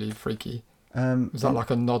 Really freaky. Was that like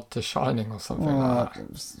a nod to Shining or something like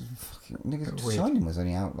that? Shining was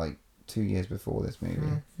only out 2 years before this movie.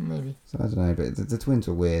 Maybe. So I don't know, but the twins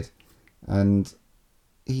were weird. And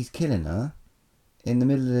he's killing her in the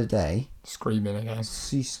middle of the day. Screaming again.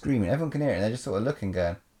 She's screaming. Everyone can hear it, and they're just sort of looking,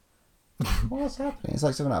 going, what's happening? It's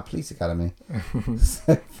like something out of Police Academy.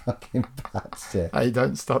 So fucking bad shit. Hey,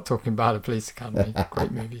 don't start talking bad of Police Academy.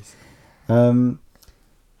 Great movies. Then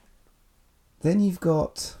you've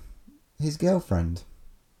got his girlfriend.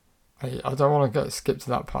 I don't want to skip to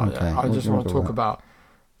that part yet. I just want to talk about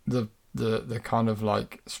the kind of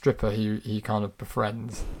stripper he kind of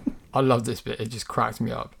befriends. I love this bit. It just cracks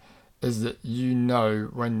me up. Is that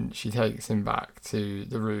when she takes him back to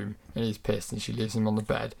the room and he's pissed and she leaves him on the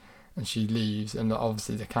bed. And she leaves, and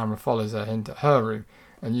obviously the camera follows her into her room,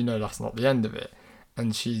 and that's not the end of it.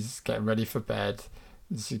 And she's getting ready for bed.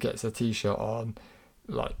 She gets her t-shirt on,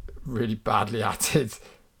 really badly at it,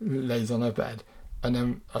 lays on her bed, and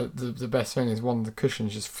then the best thing is one of the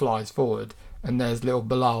cushions just flies forward, and there's little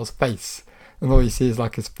Bilal's face, and all you see is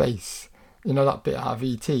his face. You know that bit out of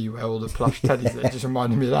E.T. where all the plush teddies are? It just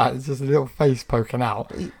reminded me of that. It's just a little face poking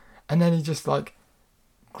out, and then he just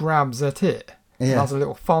grabs at it. and has a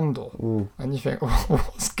little fondle. And you think, oh,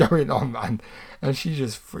 what's going on, man? And she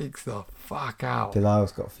just freaks the fuck out.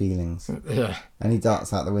 Belial's got feelings. Yeah. And he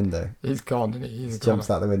darts out the window. He's gone, and he jumps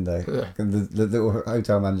out the window. Yeah. And the little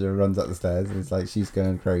hotel manager runs up the stairs, and it's like, she's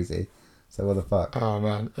going crazy. So what the fuck? Oh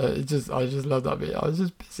man, I just love that bit. I was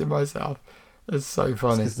just pissing myself. It's so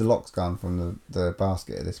funny. Because the lock's gone from the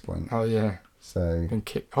basket at this point. Oh yeah. So.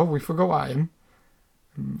 We forgot about him.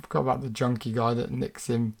 We forgot about the junkie guy that nicks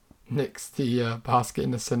the basket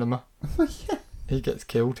in the cinema. Oh yeah. He gets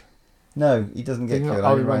killed. No, he doesn't get killed.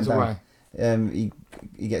 Oh, he runs away.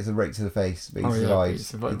 He gets a rake to the face, but he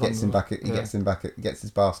survives. He gets him back. He gets him back. Gets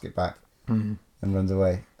his basket back. Mm. And runs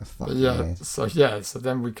away. Weird. So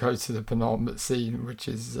then we go to the penultimate scene, which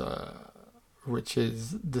is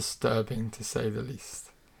disturbing to say the least.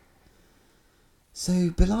 So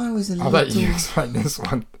Belial is a little... I'll let you explain this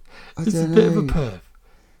one. He's a bit of a perv.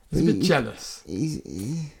 He's a bit jealous.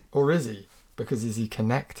 Or is he? Because is he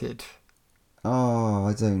connected? Oh,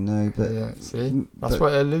 I don't know, but... Yeah, see? That's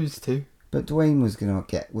what it alludes to. But Dwayne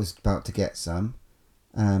was about to get some.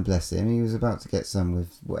 And bless him, he was about to get some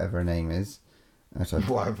with whatever her name is.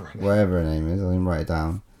 Whatever her name is, I didn't write it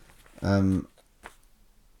down. And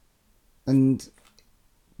then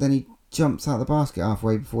he jumps out the basket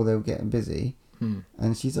halfway before they were getting busy.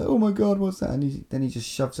 And she's like, oh my god, what's that? And then he just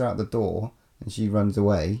shoves her out the door and she runs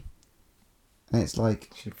away. And it's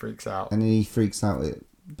like... She freaks out. And then he freaks out at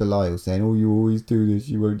Belial saying, oh, you always do this,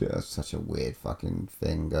 you won't do it. That's such a weird fucking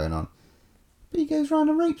thing going on. But he goes round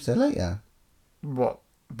and rapes her later. What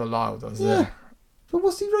Belial does, yeah. But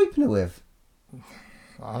what's he raping her with?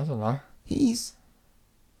 I don't know. It's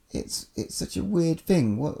such a weird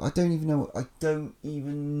thing. I don't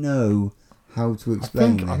even know how to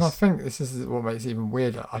explain this. And I think this is what makes it even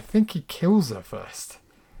weirder. I think he kills her first.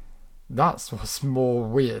 That's what's more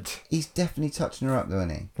weird. He's definitely touching her up, though,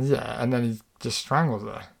 isn't he? Yeah, and then he just strangles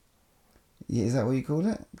her. Yeah, is that what you call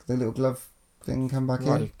it? The little glove thing come back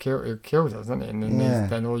in? He killed her, doesn't he? And then,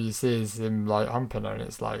 then all you see is him like humping her, and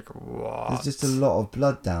it's like, what? There's just a lot of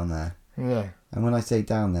blood down there. Yeah. And when I say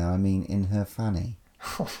down there, I mean in her fanny.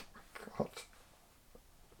 Oh my god.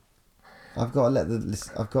 I've got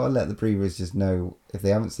to let the Breathers just know if they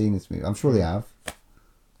haven't seen this movie. I'm sure they have.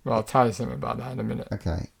 Well, I'll tell you something about that in a minute.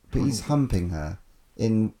 Okay, but he's humping her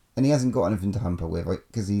and he hasn't got anything to hump her with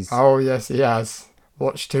because he's. Oh yes, he has.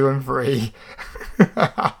 Watch 2 and 3.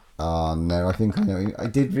 Oh no, I think I know. I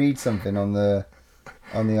did read something on the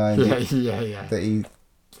IMDb. Yeah. That he.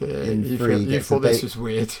 You thought this was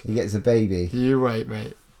weird. He gets a baby. You wait,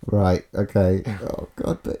 mate. Right, okay. Oh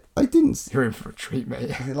god, but I didn't. You're in for a treat, mate.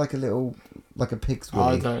 Is it like a pig's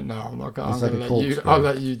willy? I don't know. I'm not going to I'll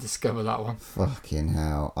let you discover that one. Fucking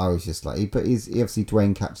hell! I was just like, he obviously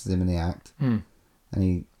Dwayne catches him in the act,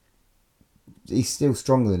 and he's still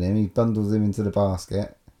stronger than him. He bundles him into the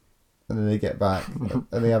basket, and then they get back and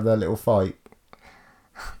they have their little fight.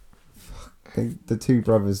 The two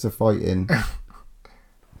brothers are fighting.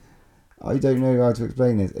 I don't know how to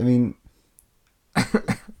explain this. I mean,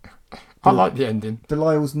 I like the ending.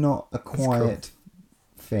 Belial's not a quiet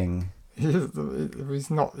thing.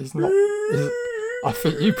 He's not. I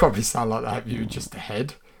think you probably sound like that if you were just a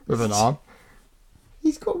head with an arm.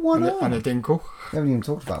 He's got one arm. And a dinkle. We haven't even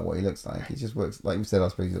talked about what he looks like. He just works, like we said, I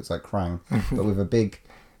suppose he looks like Krang, but with a big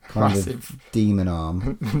kind of demon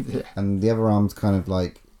arm. Yeah. And the other arm's kind of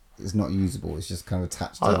like, it's not usable. It's just kind of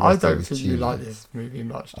attached to I don't think you like this movie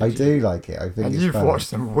much. I do like it. I think and it's you've fun. watched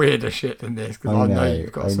some weirder shit than this because I know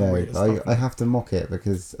you've got some weird stuff. I have to mock it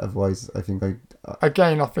because otherwise I think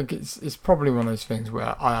Again, I think it's probably one of those things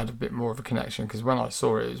where I had a bit more of a connection because when I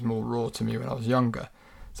saw it, it was more raw to me when I was younger.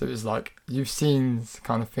 So it was like, you've seen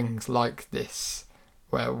kind of things like this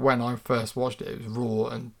where when I first watched it, it was raw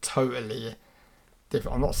and totally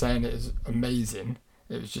different. I'm not saying it is amazing.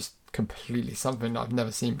 It was just completely something I've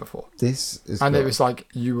never seen before. It was like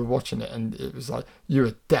you were watching it and it was like you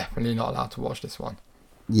were definitely not allowed to watch this one.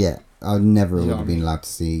 Yeah, I never would have been allowed to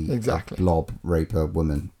see a blob rape a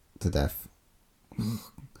woman to death.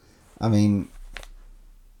 I mean,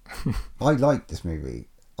 I like this movie.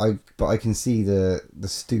 But I can see the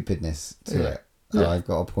stupidness to it. And I've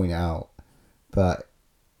got to point it out. But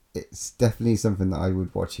it's definitely something that I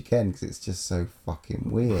would watch again because it's just so fucking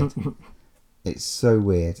weird. It's so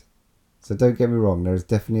weird. So don't get me wrong, there's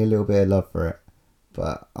definitely a little bit of love for it.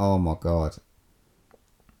 But, oh my god.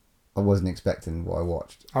 I wasn't expecting what I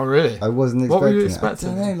watched. Oh, really? I wasn't expecting What were you expecting?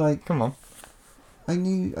 I don't know, like... Come on. I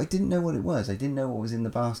didn't know what it was. I didn't know what was in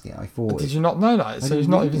the basket. I thought... Did you not know that? So you've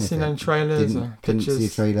not even seen any trailers or pictures? Didn't see a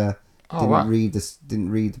trailer. Oh,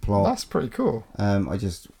 Didn't read the plot. That's pretty cool. I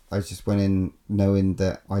just went in knowing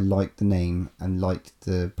that I liked the name and liked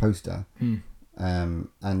the poster.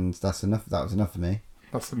 and that's enough. That was enough for me.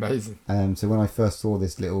 That's amazing. So when I first saw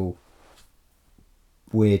this little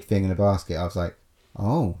weird thing in a basket, I was like,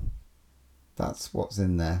 oh, that's what's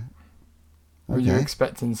in there. Were you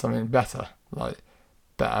expecting something better, like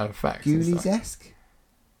better effects? Ghoulies-esque,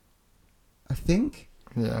 I think.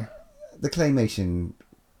 Yeah. The claymation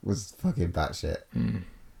was fucking batshit.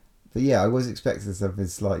 But yeah, I was expecting something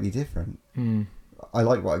slightly different. I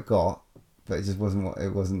like what I got, but it just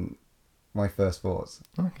wasn't my first thoughts.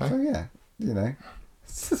 Okay. So yeah,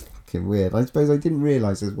 it's just fucking weird. I suppose I didn't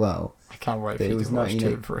realise as well. I can't wait for you to watch 2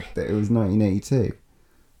 and 3. That it was 1982.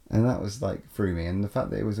 And that was like threw me. And the fact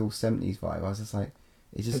that it was all 70s vibe, I was just like,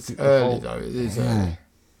 it's early though, it is early.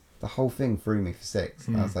 The whole thing threw me for 6.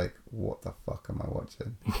 I was like, what the fuck am I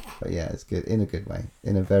watching? But yeah, it's good, in a good way.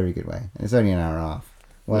 In a very good way. And it's only an hour and a half.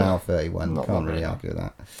 1 hour 31. Can't really argue with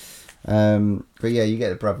that. But yeah, you get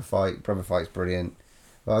the brother fight. Brother fight's brilliant.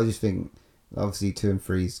 But I just think, obviously 2 and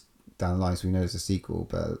 3's down the line, so we know it's a sequel,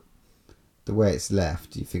 but the way it's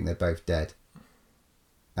left, you think they're both dead.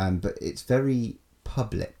 But it's very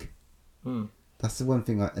public. That's the one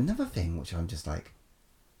thing. Another thing which I'm just like,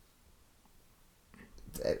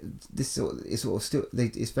 it's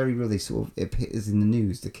very real. They sort of, it appears in the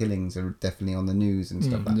news. The killings are definitely on the news and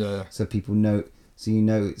stuff like that. Yeah. So people know. So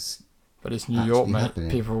it's. But it's New York, mate.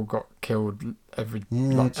 Happening. People got killed every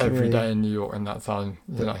day in New York in that time.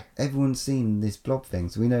 Everyone's seen this blob thing,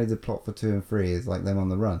 so we know the plot for 2 and 3 is like them on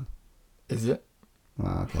the run. Is it?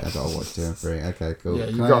 Oh, okay, I gotta watch 2 and 3. Okay, cool. Yeah,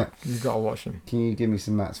 you gotta watch them. Can you give me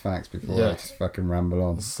some Matt's facts before I just fucking ramble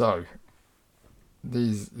on? So,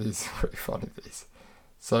 these are pretty funny.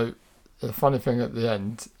 So, the funny thing at the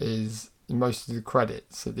end is most of the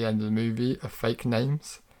credits at the end of the movie are fake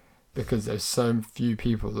names, because there's so few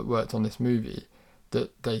people that worked on this movie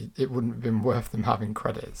that it wouldn't have been worth them having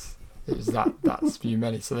credits. It was that's few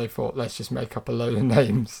many, so they thought, let's just make up a load of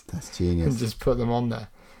names. That's genius. And just put them on there.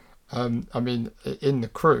 I mean, in the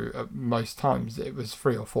crew, at most times it was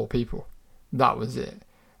 3 or 4 people. That was it.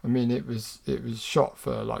 I mean, it was shot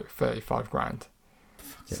for like 35 grand.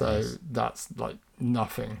 So that's like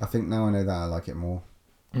nothing. I think now I know that I like it more.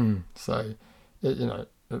 So, it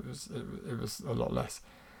was a lot less.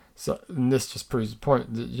 So, and this just proves the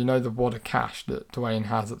point that the wad of cash that Dwayne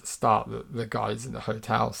has at the start that the guys in the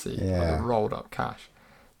hotel see, like the rolled up cash.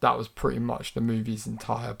 That was pretty much the movie's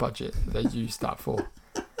entire budget that they used that for.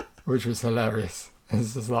 Which was hilarious.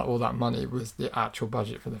 It's just like all that money was the actual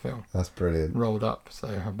budget for the film. That's brilliant. Rolled up, so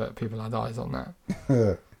I bet people had eyes on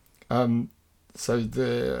that. So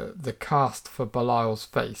the cast for Belial's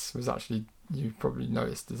face was actually, you probably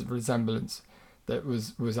noticed the resemblance, that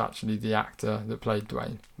was actually the actor that played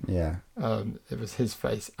Dwayne. Yeah. It was his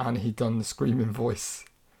face, and he'd done the screaming voice.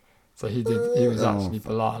 So he was actually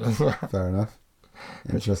Belial as well. Fair enough.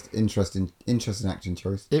 Interesting action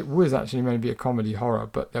choice. It was actually meant to be a comedy horror,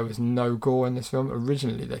 but there was no gore in this film.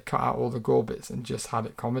 Originally, they cut out all the gore bits and just had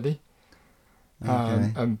it comedy.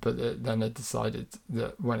 Okay. But then they decided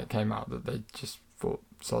that when it came out that they just thought,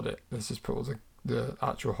 sod it, let's just put all the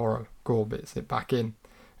actual horror gore bits back in,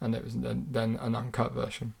 and it was then an uncut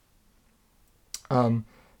version.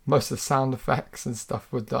 Most of the sound effects and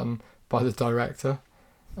stuff were done by the director,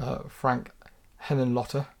 Frank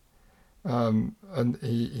Henenlotter. And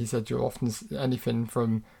he said you'll often see anything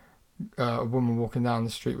from a woman walking down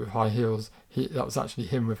the street with high heels. That was actually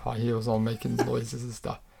him with high heels on, making noises and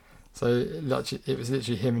stuff. So it was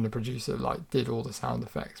literally him and the producer did all the sound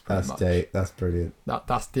effects. Pretty much. That's brilliant.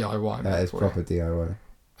 That's DIY. That is proper DIY.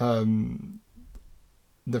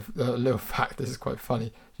 The little fact, this is quite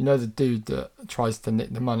funny. The dude that tries to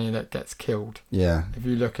nick the money that gets killed. Yeah. If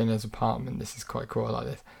you look in his apartment, this is quite cool. I like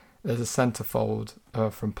this. There's a centerfold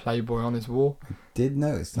from Playboy on his wall. I did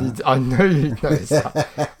notice that. I know you noticed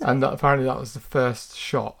that. And apparently that was the first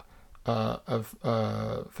shot of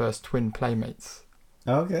first twin playmates.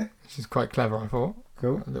 Oh, okay. Which is quite clever, I thought.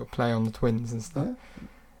 Cool. A little play on the twins and stuff. Yeah.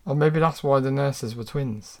 Or maybe that's why the nurses were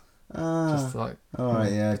twins. Just like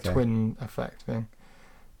the twin effect thing,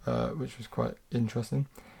 which was quite interesting.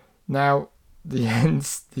 Now,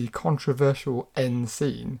 the controversial end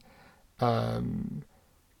scene...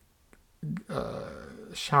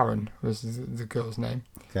 Sharon was the girl's name.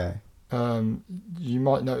 Okay. You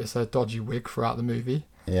might notice her dodgy wig throughout the movie.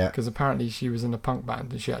 Yeah. Because apparently she was in a punk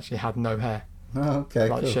band and she actually had no hair. Oh, okay.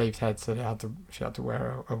 Cool. Shaved head, so she had to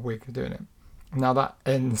wear a wig for doing it. Now that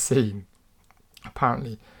end scene,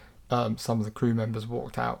 apparently, some of the crew members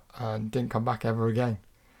walked out and didn't come back ever again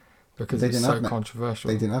because it's so controversial.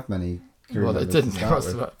 They didn't have many crew members. Well, they didn't. They must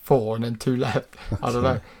have had 4 and then 2 left. I don't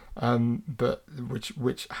know. Okay. But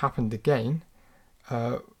which happened again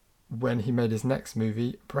when he made his next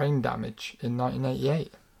movie, Brain Damage, in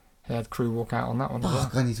 1988. He had crew walk out on that one as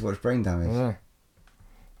well. I need to watch Brain Damage. Yeah,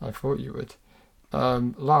 I thought you would.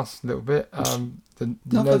 Last little bit.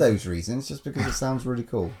 Not for those reasons, just because it sounds really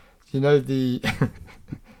cool. You know the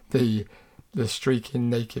streaking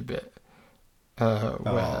naked bit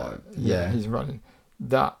where he's running.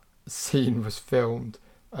 That scene was filmed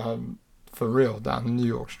for real down the New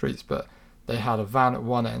York streets, but they had a van at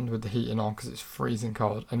one end with the heating on because it's freezing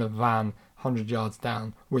cold, and a van 100 yards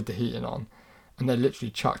down with the heating on, and they literally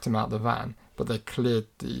chucked him out the van, but they cleared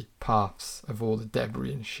the paths of all the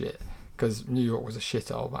debris and shit because New York was a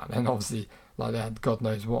shithole back then. Obviously, like, they had God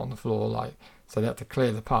knows what on the floor, like, so they had to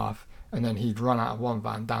clear the path, and then he'd run out of one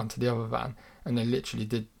van down to the other van, and they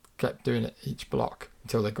literally kept doing it each block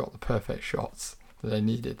until they got the perfect shots that they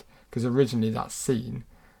needed. Because originally that scene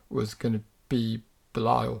was going to be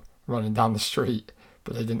Belial running down the street,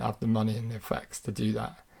 but they didn't have the money and the effects to do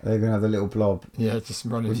that. They're going to have the little blob. Yeah, just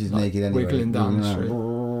running, which is naked anyway, wiggling down the street,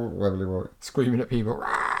 screaming at people.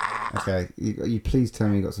 Okay, you please tell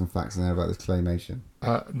me you got some facts in there about this claymation.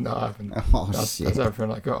 No, I haven't. That's Shit. That's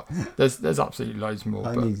everything I got. There's absolutely loads more.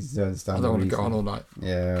 I need to understand. I don't want to go on all night.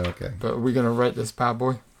 Yeah, okay. But are we going to rate this bad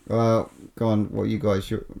boy? Well, go on. What you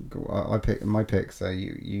guys? I pick my pick, so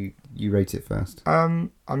you rate it first. I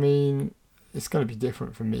mean, it's going to be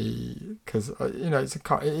different for me because it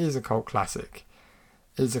is a cult classic.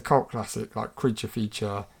 It's a cult classic, like creature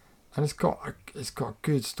feature, and it's got a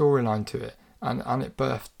good storyline to it, and it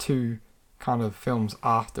birthed two kind of films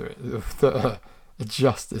after it that are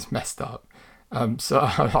just as messed up. So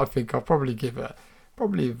I think I'll probably give it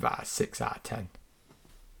about a 6 out of 10.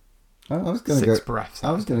 I was going to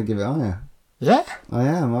give it higher. Yeah, I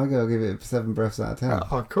am. I'm going to give it 7 breaths out of 10.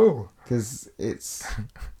 Oh, cool. Because it's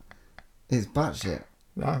batshit.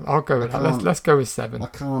 I'll go with that. Let's go with 7. I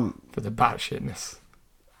can't for the batshitness.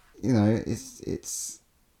 You know, it's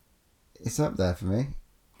up there for me.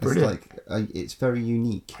 Brilliant. It's very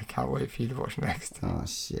unique. I can't wait for you to watch next. Oh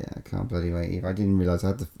shit! I can't bloody wait. Either. I didn't realise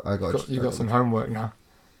You got some homework now.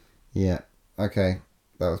 Yeah. Okay.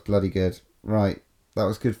 That was bloody good. Right. That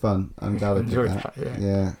was good fun. I'm glad I did that.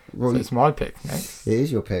 Yeah. Well, so it's my pick next. It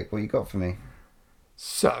is your pick. What you got for me?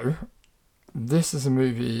 So, this is a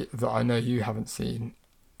movie that I know you haven't seen,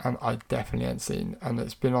 and I definitely haven't seen, and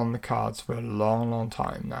it's been on the cards for a long, long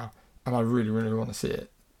time now, and I really, really want to see it.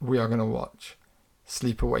 We are going to watch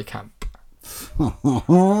Sleepaway Camp.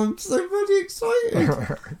 I'm so bloody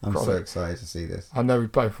excited. I'm so excited to see this. I know we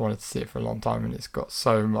both wanted to see it for a long time, and it's got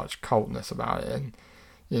so much cultness about it, and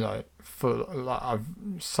I've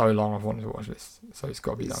wanted to watch this, so it's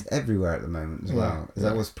got to be done. It's everywhere at the moment as well. Is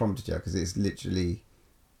that what's prompted you? Because it's literally.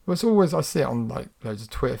 Well, it's always, I see it on like loads of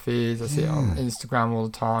Twitter feeds. I see it on Instagram all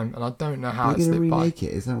the time, and I don't know how it's going to remake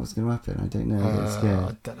it. Is that what's going to happen? I don't know. I get scared.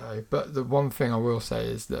 I don't know. But the one thing I will say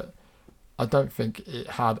is that I don't think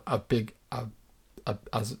it had as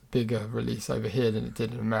big a release over here than it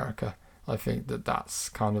did in America. I think that's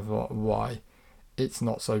kind of why it's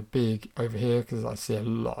not so big over here, because I see a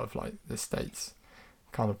lot of like the States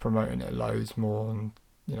kind of promoting it loads more and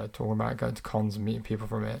talking about going to cons and meeting people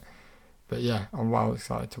from it. But yeah, I'm well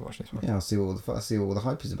excited to watch this one. Yeah, I'll see what all the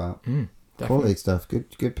hype is about. Quality stuff.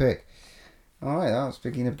 Good pick. All right, that was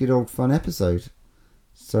speaking of good old fun episode.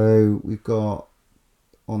 So we've got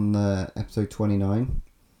on episode 29,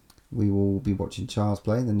 we will be watching Child's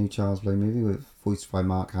Play, the new Child's Play movie voiced by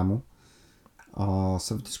Mark Hamill. Our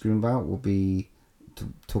Something to Scream About will be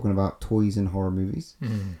talking about toys in horror movies.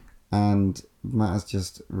 And Matt has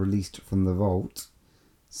just released from the vault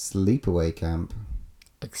Sleepaway Camp.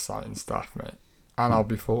 Exciting stuff, mate. And I'll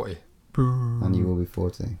be 40. And you will be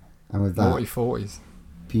 40. And with that 40s.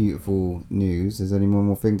 Beautiful news, there's only one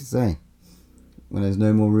more thing to say. When there's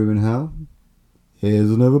no more room in hell,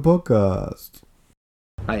 here's another podcast.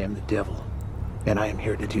 I am the devil, and I am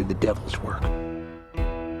here to do the devil's work.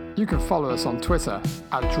 You can follow us on Twitter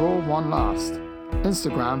 @DrawOneLast,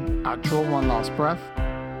 Instagram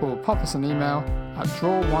 @DrawOneLastBreath, or pop us an email at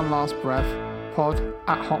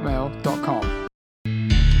drawnelastbreathpod@hotmail.com.